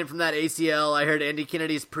recovering from that ACL. I heard Andy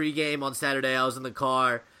Kennedy's pregame on Saturday. I was in the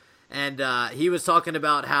car, and he was talking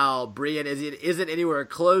about how Brian isn't anywhere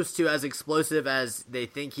close to as explosive as they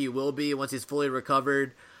think he will be once he's fully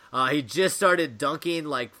recovered. He just started dunking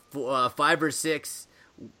like 5 or 6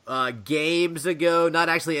 games ago, not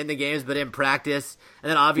actually in the games, but in practice. And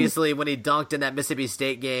then obviously when he dunked in that Mississippi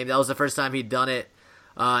State game, that was the first time he'd done it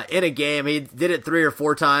in a game. He did it 3 or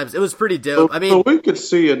 4 times. It was pretty dope. So we could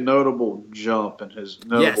see a notable jump in his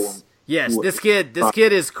Yes, this kid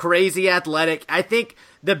is crazy athletic. I think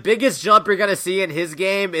the biggest jump you're going to see in his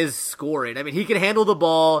game is scoring. I mean, he can handle the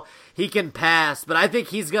ball, he can pass, but I think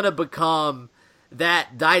he's going to become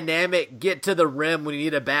that dynamic, get to the rim when you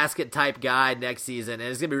need a basket type guy next season, and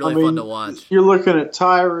it's going to be really fun to watch. You're looking at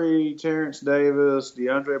Tyree, Terrence Davis,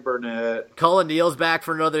 DeAndre Burnett. Cullen Neal's back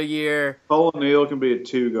for another year. Cullen Neal can be a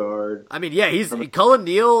 2 guard. I mean, yeah, Cullen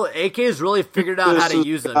Neal, AK's really figured out how to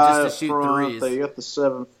use him just to shoot threes. They got the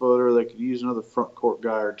 7-footer. They could use another front court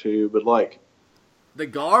guy or two, but like the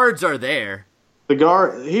guards are there. The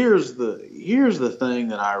guard. Here's the thing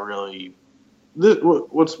that I really.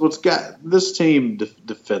 What's got this team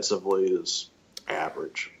defensively is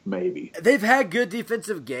average, maybe. They've had good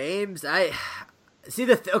defensive games. I see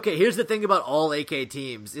okay, here's the thing about all AK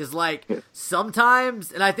teams is like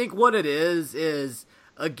sometimes, and I think what it is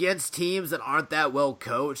against teams that aren't that well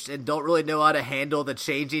coached and don't really know how to handle the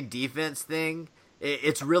changing defense thing.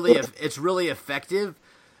 It's really effective.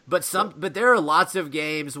 But there are lots of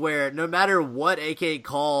games where no matter what AK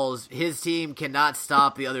calls, his team cannot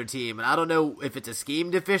stop the other team. And I don't know if it's a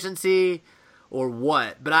scheme deficiency or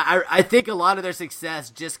what, but I think a lot of their success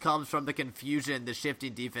just comes from the confusion the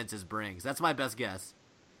shifting defenses brings. That's my best guess.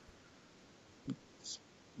 It's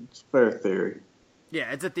a fair theory.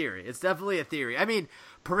 Yeah, it's a theory. It's definitely a theory. I mean,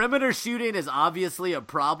 perimeter shooting is obviously a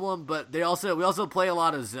problem, but we also play a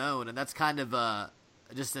lot of zone, and that's kind of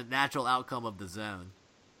just a natural outcome of the zone.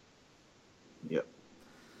 Yep.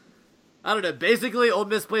 I don't know. Basically, Ole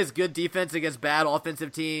Miss plays good defense against bad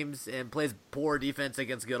offensive teams and plays poor defense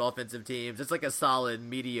against good offensive teams. It's like a solid,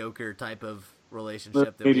 mediocre type of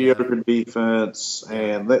relationship. Mediocre defense,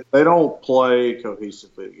 and they don't play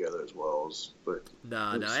cohesively together as well as.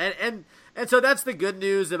 No. And so that's the good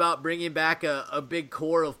news about bringing back a big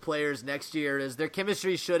core of players next year is their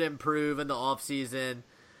chemistry should improve in the offseason.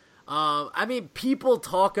 I mean, people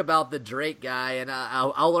talk about the Drake guy, and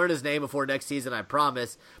I'll learn his name before next season, I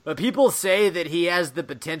promise. But people say that he has the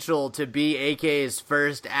potential to be AK's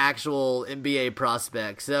first actual NBA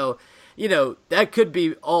prospect. So, that could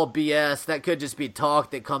be all BS. That could just be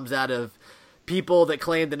talk that comes out of people that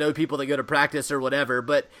claim to know people that go to practice or whatever.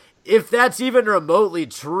 But if that's even remotely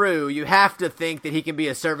true, you have to think that he can be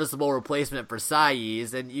a serviceable replacement for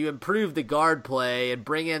Saiz, and you improve the guard play and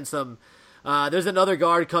bring in some. There's another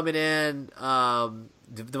guard coming in,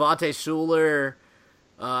 Devontae Schuler.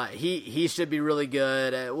 He should be really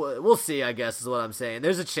good. We'll see, I guess, is what I'm saying.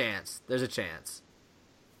 There's a chance.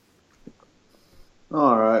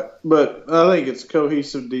 All right. But I think it's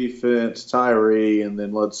cohesive defense, Tyree, and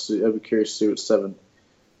then let's see. I'd be curious to see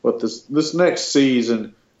what this next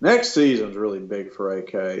season. Next season's really big for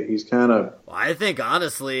AK. He's kind of. Well, I think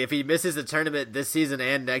honestly, if he misses the tournament this season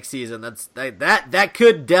and next season, that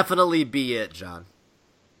could definitely be it, John.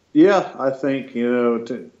 Yeah, I think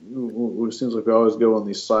it seems like we always go on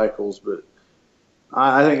these cycles, but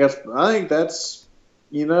I think that's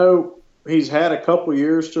he's had a couple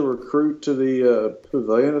years to recruit to the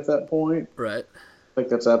pavilion at that point. Right. I think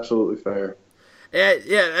that's absolutely fair.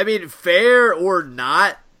 Yeah. I mean, fair or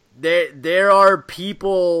not. There are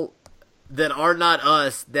people that are not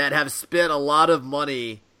us that have spent a lot of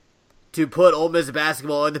money to put Ole Miss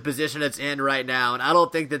basketball in the position it's in right now, and I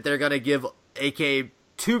don't think that they're going to give AK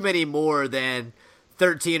too many more than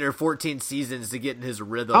 13 or 14 seasons to get in his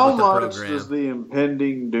rhythm with the program. How much does the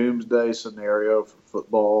impending doomsday scenario for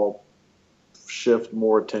football shift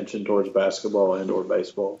more attention towards basketball and or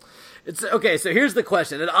baseball. It's okay, so here's the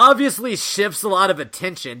question. It obviously shifts a lot of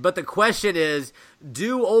attention, but the question is,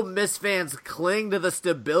 do Ole Miss fans cling to the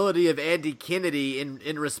stability of Andy Kennedy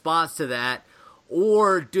in response to that,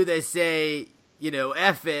 or do they say,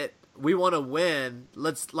 F it, we want to win.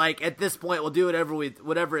 Let's, at this point, we'll do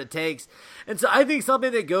whatever it takes. And so I think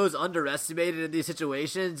something that goes underestimated in these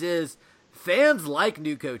situations is fans like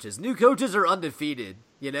new coaches. New coaches are undefeated.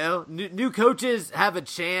 New coaches have a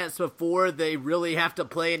chance before they really have to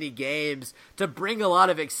play any games to bring a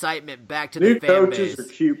lot of excitement back to the fan base. New coaches are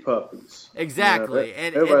cute puppies. Exactly.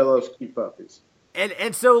 Everybody loves cute puppies.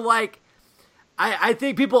 And so, I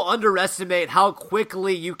think people underestimate how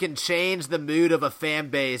quickly you can change the mood of a fan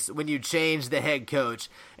base when you change the head coach.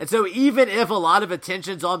 And so even if a lot of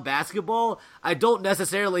attention's on basketball, I don't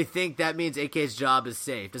necessarily think that means AK's job is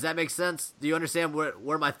safe. Does that make sense? Do you understand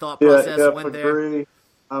where my thought process went there? Agree.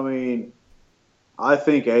 I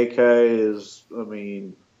think AK is,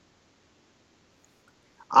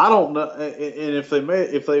 I don't know, and if they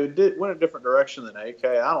went a different direction than AK,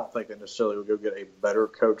 I don't think they necessarily would go get a better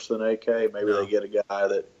coach than AK. Maybe they get a guy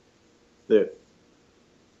that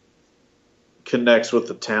connects with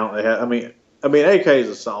the talent they have. AK is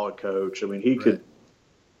a solid coach.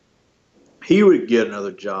 He would get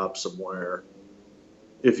another job somewhere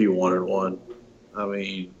if he wanted one.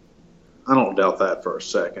 I don't doubt that for a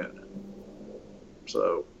second.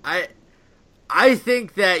 So I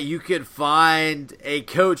think that you could find a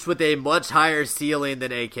coach with a much higher ceiling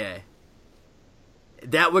than AK.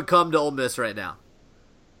 That would come to Ole Miss right now.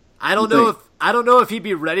 I don't know if he'd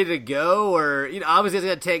be ready to go, or obviously it's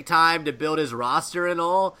going to take time to build his roster and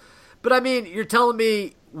all. But you're telling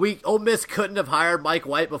me Ole Miss couldn't have hired Mike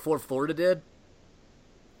White before Florida did?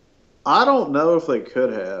 I don't know if they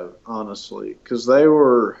could have, honestly, because they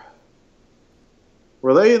were.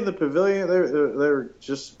 Were they in the pavilion? They were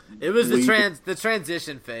just. It was the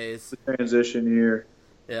transition phase. The transition year.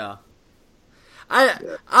 Yeah. I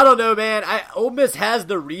don't know, man. Ole Miss has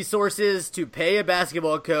the resources to pay a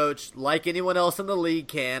basketball coach like anyone else in the league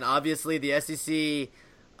can. Obviously, the SEC,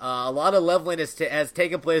 a lot of leveling has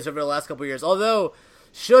taken place over the last couple of years. Although,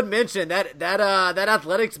 should mention that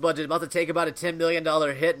athletics budget is about to take about a $10 million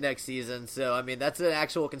hit next season. So, that's an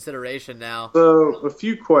actual consideration now. So, a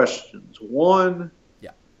few questions. One.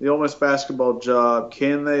 The Ole Miss basketball job,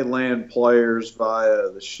 can they land players via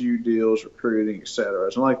the shoe deals, recruiting, etc.?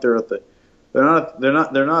 It's not like they're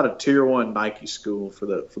not a tier 1 Nike school for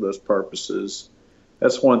those purposes.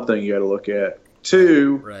 That's one thing you got to look at.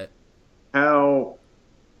 Two, right. How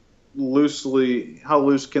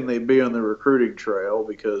loose can they be on the recruiting trail?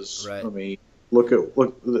 Because look.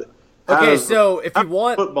 Okay, so if you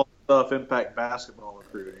want football stuff impact basketball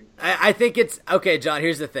recruiting, I think it's okay, John.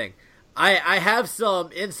 Here's the thing. I have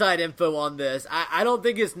some inside info on this. I don't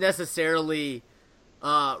think it's necessarily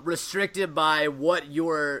restricted by what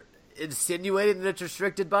you're insinuating that it's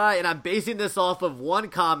restricted by, and I'm basing this off of one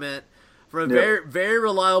comment from a very, very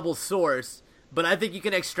reliable source, but I think you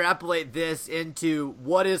can extrapolate this into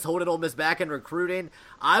what is holding Ole Miss back in recruiting.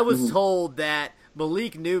 I was told that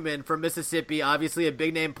Malik Newman from Mississippi, obviously a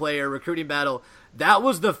big-name player, recruiting battle, that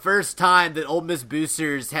was the first time that Ole Miss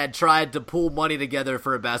boosters had tried to pull money together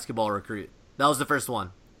for a basketball recruit. That was the first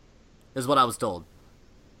one, is what I was told.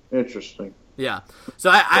 Interesting. Yeah. So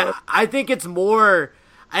I think it's more,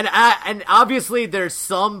 and obviously there's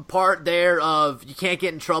some part there of you can't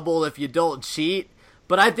get in trouble if you don't cheat,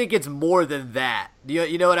 but I think it's more than that.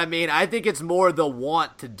 You know what I mean? I think it's more the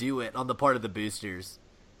want to do it on the part of the boosters.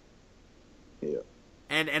 Yeah.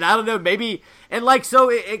 And I don't know, maybe, and so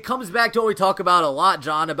it comes back to what we talk about a lot,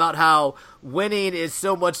 John, about how winning is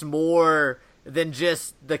so much more than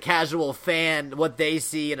just the casual fan, what they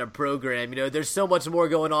see in a program. There's so much more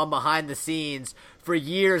going on behind the scenes for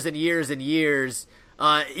years and years and years,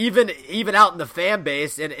 even out in the fan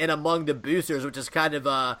base and among the boosters, which is kind of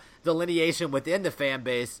a delineation within the fan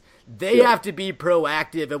base. They have to be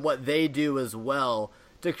proactive in what they do as well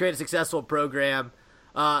to create a successful program.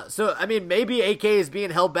 So maybe AK is being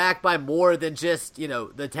held back by more than just,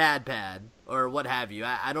 the tad pad or what have you.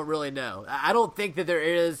 I don't really know. I don't think that there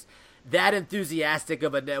is that enthusiastic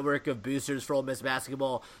of a network of boosters for Ole Miss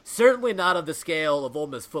basketball. Certainly not of the scale of Ole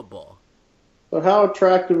Miss football. But how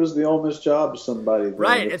attractive is the Ole Miss job to somebody? Then?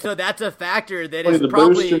 Right, and so that's a factor that is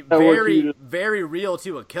probably very, very real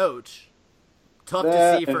to a coach. Tough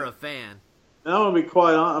to see for a fan. I'm going to be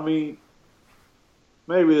quite honest.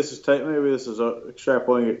 Maybe this is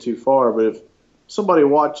extrapolating it too far, but if somebody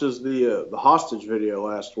watches the hostage video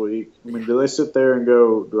last week, I mean, do they sit there and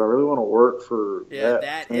go, "Do I really want to work for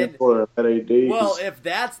that or that AD?" Well, if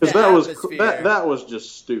that's the atmosphere, that was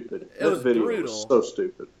just stupid. That was video brutal. was so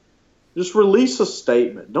stupid. Just release a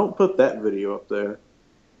statement. Don't put that video up there.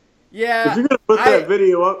 Yeah, if you're gonna put that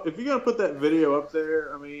video up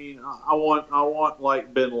there, I mean, I want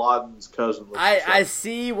like Bin Laden's cousin. I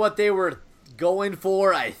see what they were going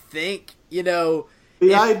for. I think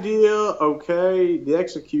the idea, okay. The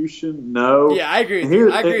execution, no. Yeah, I agree.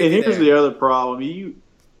 Here's the other problem: you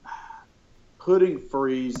putting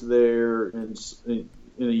Freeze there in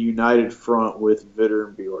a united front with Vitter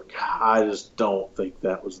and Bjork. I just don't think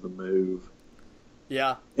that was the move.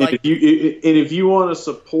 Yeah. And if you want to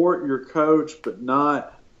support your coach, but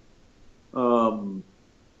not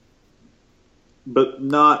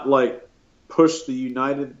like push the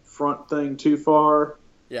united front thing too far.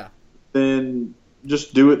 Yeah. Then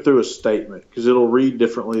just do it through a statement because it'll read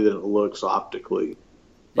differently than it looks optically.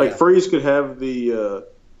 Like Freeze could have the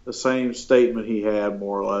same statement he had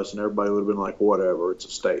more or less, and everybody would have been like, "Whatever, it's a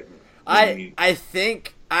statement." I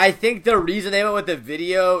think the reason they went with the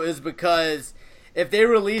video is because if they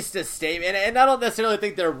released a statement, and I don't necessarily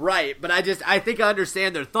think they're right, but I think I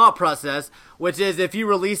understand their thought process, which is if you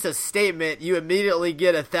release a statement, you immediately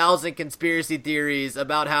get 1,000 conspiracy theories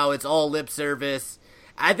about how it's all lip service.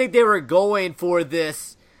 I think they were going for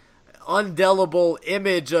this undelible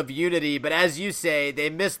image of unity, but as you say, they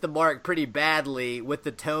missed the mark pretty badly with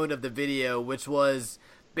the tone of the video, which was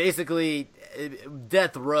basically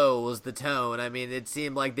death row was the tone. I mean, it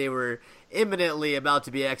seemed like they were imminently about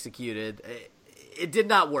to be executed. It did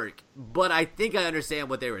not work, but I think I understand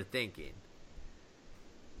what they were thinking.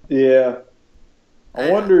 Yeah.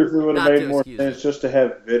 I wonder if it would have made more sense just to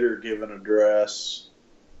have Vitter give an address.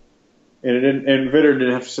 And Vitter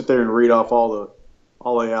didn't have to sit there and read off all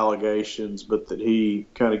the allegations, but that he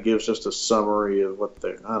kind of gives just a summary of what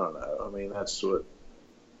they're, I don't know. I mean, that's what.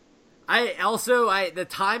 The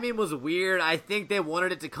timing was weird. I think they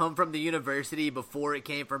wanted it to come from the university before it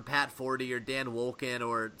came from Pat Forty or Dan Wolken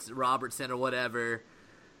or Robertson or whatever.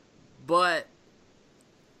 But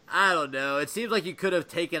I don't know. It seems like you could have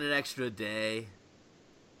taken an extra day.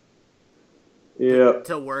 Yeah.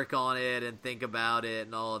 To work on it and think about it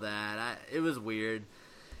and all of that. It was weird.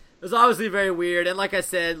 It was obviously very weird. And like I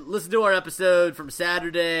said, listen to our episode from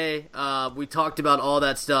Saturday. We talked about all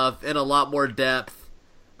that stuff in a lot more depth.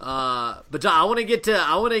 But John, I want to get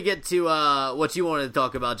to what you wanted to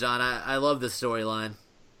talk about, John. I love this storyline.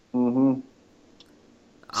 Mm-hmm.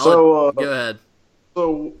 Go ahead.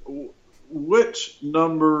 So, which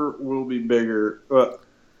number will be bigger?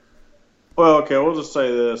 Okay, we'll just say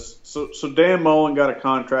this. So Dan Mullen got a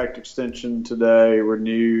contract extension today,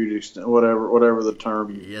 renewed, whatever the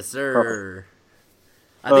term. Yes, sir.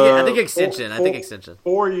 I think extension.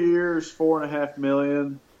 4 years, $4.5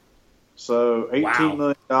 million. So $18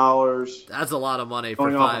 million. That's a lot of money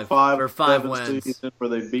for five wins. Season where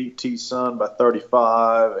they beat T-Sun by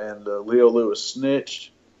 35, and Leo Lewis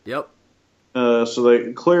snitched. Yep. So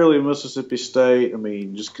they clearly Mississippi State. I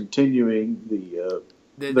mean, just continuing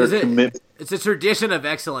their commitment. It's a tradition of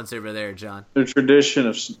excellence over there, John. Their tradition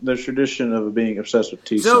of being obsessed with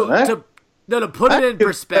T-Sun. So to put it in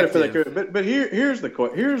perspective, but here's the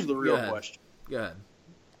real question. Go ahead.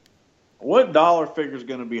 What dollar figure is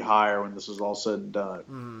going to be higher when this is all said and done?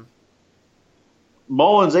 Mm-hmm.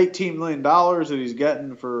 Mullen's $18 million that he's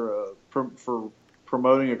gotten for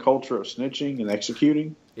promoting a culture of snitching and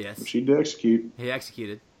executing. Yes, which he did execute. He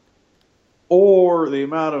executed. Or the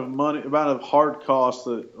amount of hard costs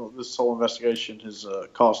that this whole investigation has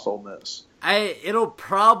cost Ole Miss. It'll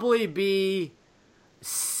probably be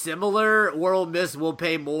similar, or Ole Miss will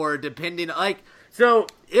pay more, depending. So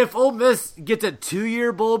if Ole Miss gets a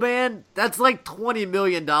 2-year bowl ban, that's like $20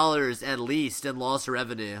 million at least in lost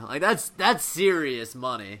revenue. That's serious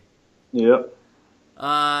money. Yep.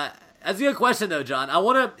 That's a good question though, John. I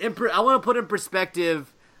want to put in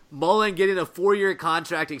perspective Mullen getting a 4-year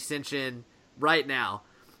contract extension right now.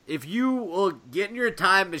 If you will get in your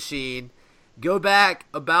time machine, go back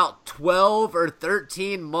about 12 or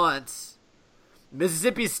 13 months,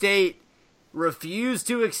 Mississippi State refused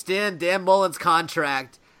to extend Dan Mullen's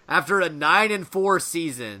contract after a 9-4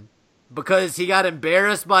 season because he got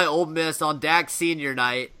embarrassed by Ole Miss on Dak's senior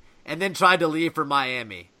night and then tried to leave for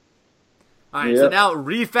Miami. All right, So now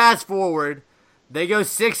fast forward. They go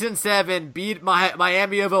 6-7, beat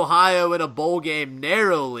Miami of Ohio in a bowl game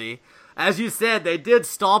narrowly. As you said, they did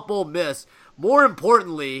stomp Ole Miss. More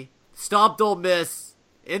importantly, stomped Ole Miss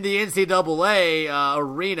in the NCAA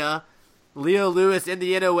arena. Leo Lewis in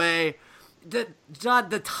the NOA. John,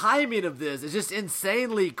 the timing of this is just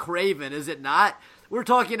insanely craven, is it not? We're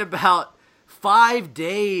talking about 5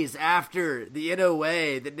 days after the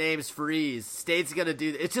NOA that names Freeze. State's going to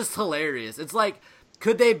do – it's just hilarious. It's like,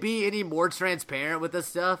 could they be any more transparent with this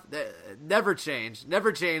stuff? Never change.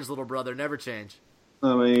 Never change, little brother. Never change.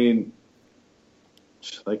 I mean,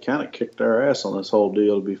 they kind of kicked our ass on this whole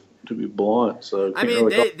deal, to be blunt. So I mean,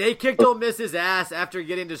 they kicked Ole Miss's ass after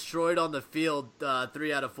getting destroyed on the field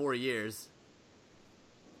 3 out of 4 years.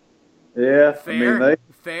 Yeah, fair. I mean,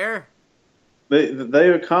 fair. They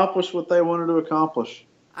accomplished what they wanted to accomplish.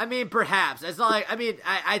 I mean, perhaps. It's not like, I mean,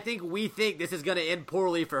 I think we think this is going to end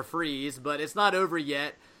poorly for Freeze, but it's not over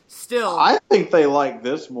yet. Still, I think they like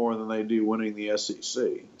this more than they do winning the SEC.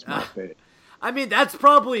 It's my opinion. I mean, that's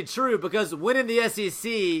probably true because winning the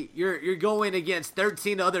SEC, you're going against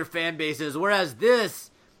 13 other fan bases, whereas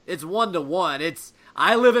this, it's 1-to-1. It's,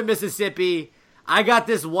 I live in Mississippi. I got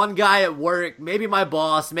this one guy at work, maybe my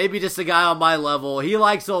boss, maybe just a guy on my level. He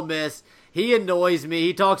likes Ole Miss. He annoys me.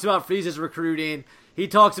 He talks about Freeze's recruiting. He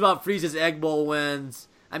talks about Freeze's Egg Bowl wins.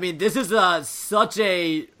 I mean, this is such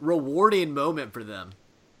a rewarding moment for them.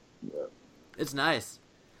 Yeah. It's nice.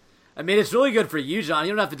 I mean, it's really good for you, John.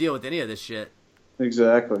 You don't have to deal with any of this shit.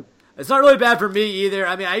 Exactly. It's not really bad for me either.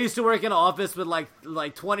 I mean, I used to work in an office with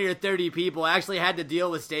like 20 or 30 people. I actually had to deal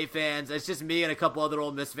with State fans. It's just me and a couple other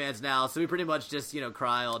Ole Miss fans now. So we pretty much just,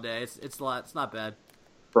 cry all day. It's not bad.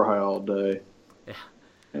 Cry all day. Yeah.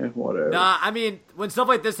 Whatever. Nah, I mean, when stuff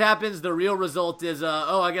like this happens, the real result is,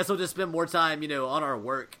 I guess we'll just spend more time, on our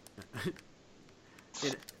work.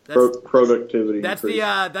 Productivity. That's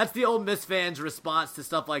the Ole Miss fans' response to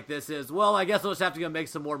stuff like this is, well, I guess we'll just have to go make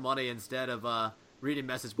some more money instead of reading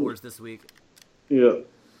message boards this week. Yeah.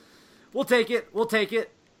 We'll take it. What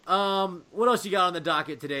else you got on the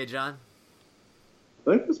docket today, John?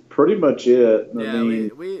 I think that's pretty much it. I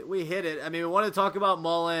mean, we hit it. I mean, we want to talk about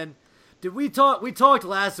Mullen. Did we talk? We talked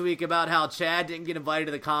last week about how Chad didn't get invited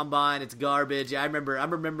to the combine. It's garbage. Yeah, I'm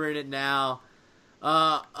remembering it now.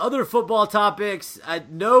 Other football topics.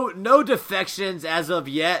 No defections as of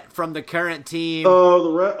yet from the current team.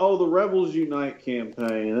 The Rebels Unite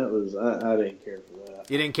campaign. That was I didn't care for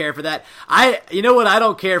that. You didn't care for that. You know what I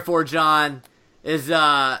don't care for, John, and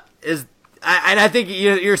I think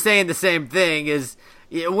you're saying the same thing is.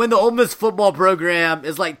 When the Ole Miss football program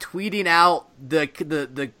is like tweeting out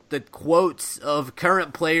the quotes of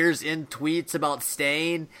current players in tweets about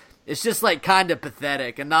staying, it's just like kind of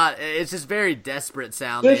pathetic and it's just very desperate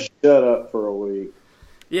sounding. Just shut up for a week.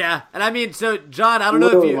 Yeah, and I mean, so John, I don't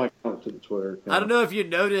know if you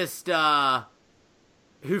noticed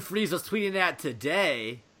who Freeze was tweeting at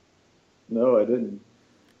today. No, I didn't.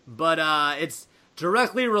 But it's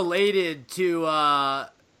directly related to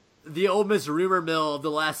the Ole Miss rumor mill of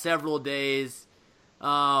the last several days.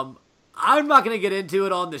 I'm not going to get into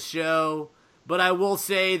it on the show, but I will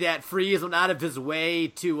say that Freeze went out of his way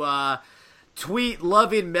to tweet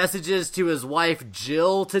loving messages to his wife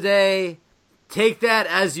Jill today. Take that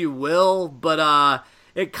as you will, but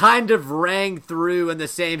it kind of rang through in the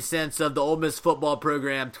same sense of the Ole Miss football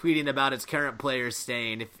program tweeting about its current players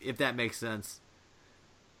staying, if that makes sense.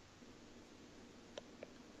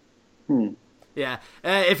 Yeah,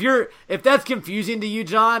 if that's confusing to you,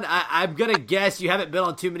 John, I'm gonna guess you haven't been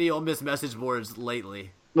on too many Ole Miss message boards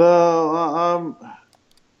lately. No,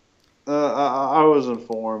 I was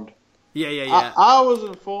informed. Yeah. I was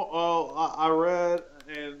informed. Well, I read,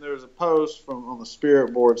 and there's a post on the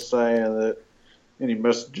Spirit board saying that any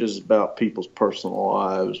messages about people's personal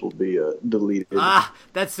lives will be deleted.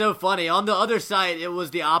 That's so funny. On the other side, it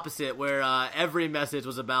was the opposite, where every message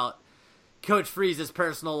was about Coach Freeze's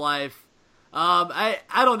personal life. I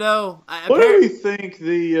don't know. What do you think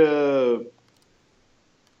the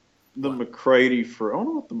McCready I don't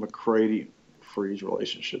know what the McCready Freeze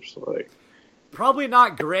relationship's like. Probably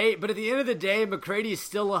not great, but at the end of the day, McCready's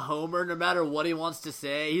still a homer no matter what he wants to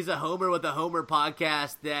say. He's a homer with a homer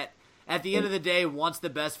podcast that at the end of the day wants the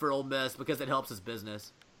best for Ole Miss because it helps his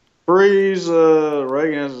business. Freeze,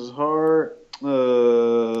 Reagan has his heart.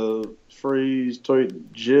 Freeze,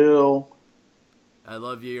 tweet Jill. I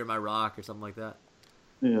love you, you're my rock, or something like that.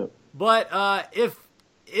 Yeah. But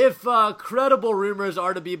if credible rumors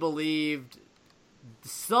are to be believed,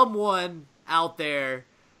 someone out there,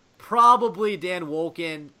 probably Dan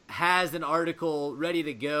Mullen, has an article ready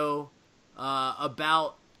to go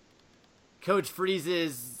about Coach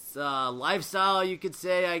Freeze's lifestyle, you could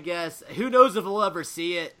say, I guess. Who knows if we'll ever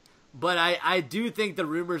see it, but I do think the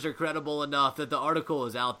rumors are credible enough that the article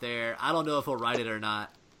is out there. I don't know if he'll write it or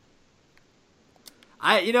not.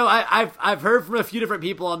 I've heard from a few different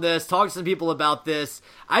people on this, talked to some people about this.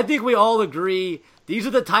 I think we all agree these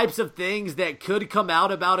are the types of things that could come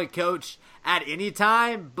out about a coach at any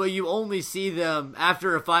time, but you only see them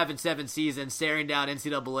after a 5-7 season staring down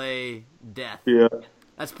NCAA death. Yeah.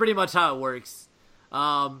 That's pretty much how it works.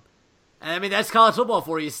 And I mean, that's college football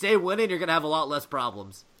for you. Stay winning, you're going to have a lot less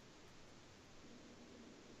problems.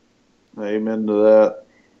 Amen to that.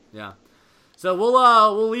 Yeah. So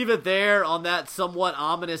we'll leave it there on that somewhat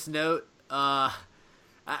ominous note. I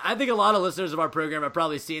think a lot of listeners of our program are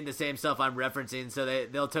probably seeing the same stuff I'm referencing, so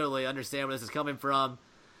they'll totally understand where this is coming from.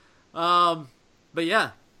 But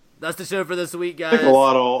yeah, that's the show for this week, guys. I think a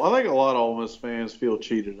lot of Ole Miss fans feel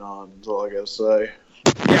cheated on. That's all I gotta say.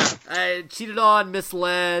 Yeah, cheated on,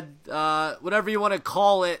 misled, whatever you want to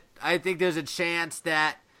call it. I think there's a chance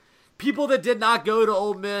that people that did not go to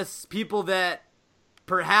Ole Miss, people that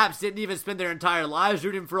perhaps didn't even spend their entire lives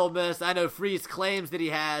rooting for Ole Miss. I know Freeze claims that he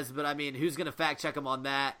has, but I mean, who's going to fact check him on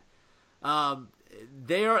that?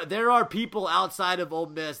 There are people outside of Ole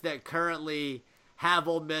Miss that currently have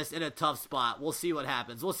Ole Miss in a tough spot. We'll see what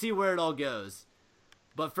happens. We'll see where it all goes.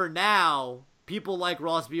 But for now, people like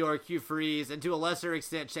Ross Bjork, Hugh Freeze, and to a lesser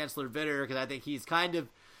extent Chancellor Vitter, because I think he's kind of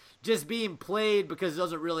just being played because he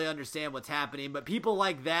doesn't really understand what's happening. But people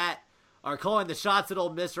like that are calling the shots at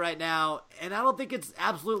Ole Miss right now, and I don't think it's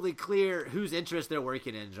absolutely clear whose interest they're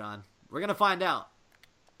working in, John. We're going to find out.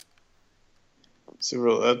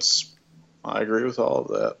 So I agree with all of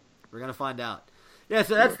that. We're going to find out. Yeah,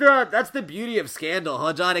 so that's the beauty of scandal,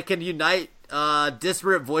 huh, John? It can unite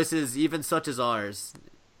disparate voices, even such as ours.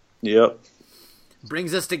 Yep.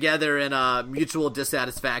 Brings us together in mutual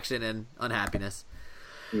dissatisfaction and unhappiness.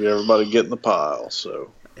 Yeah, everybody get in the pile,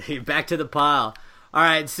 so. Back to the pile. All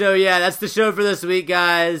right, so yeah, that's the show for this week,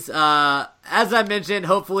 guys. As I mentioned,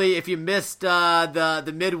 hopefully if you missed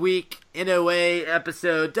the midweek NOA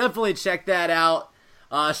episode, definitely check that out.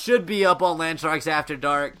 Should be up on Landsharks After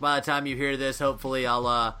Dark by the time you hear this. Hopefully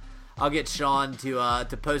I'll get Sean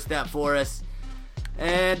to post that for us.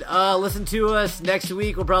 And listen to us next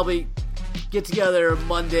week. We'll probably get together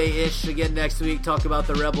Monday-ish again next week, talk about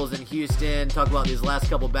the Rebels in Houston, talk about these last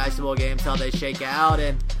couple basketball games, how they shake out,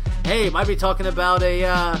 and hey, might be talking about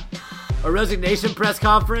a resignation press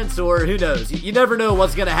conference, or who knows. You never know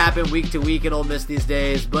what's going to happen week to week in Ole Miss these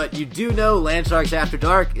days, but you do know Landsharks After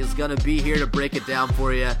Dark is going to be here to break it down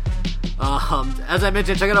for you. As I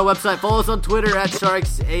mentioned, check out our website. Follow us on Twitter at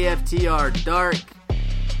SharksAFTRDark.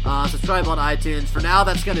 Subscribe on iTunes. For now,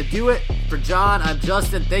 that's going to do it. For John, I'm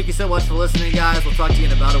Justin. Thank you so much for listening, guys. We'll talk to you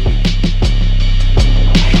in about a week.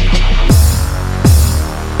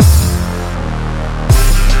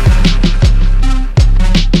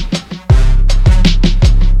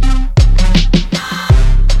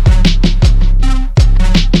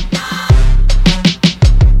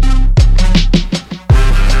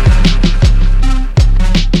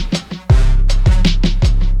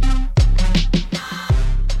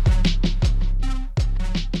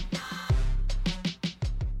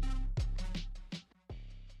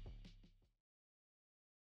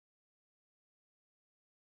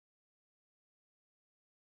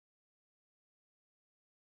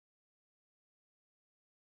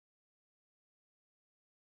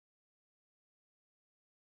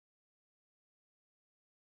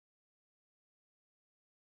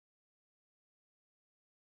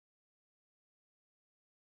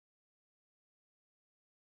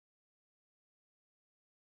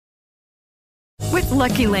 With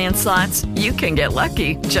Lucky Land Slots, you can get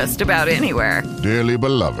lucky just about anywhere. Dearly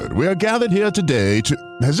beloved, we are gathered here today to...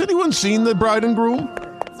 Has anyone seen the bride and groom?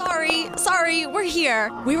 Sorry, we're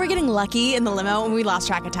here. We were getting lucky in the limo and we lost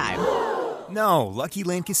track of time. No, Lucky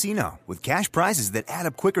Land Casino, with cash prizes that add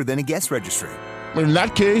up quicker than a guest registry. In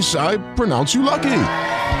that case, I pronounce you lucky.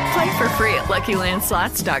 Play for free at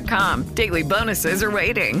LuckyLandSlots.com. Daily bonuses are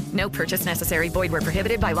waiting. No purchase necessary. Void where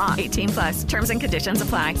prohibited by law. 18+. Terms and conditions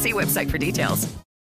apply. See website for details.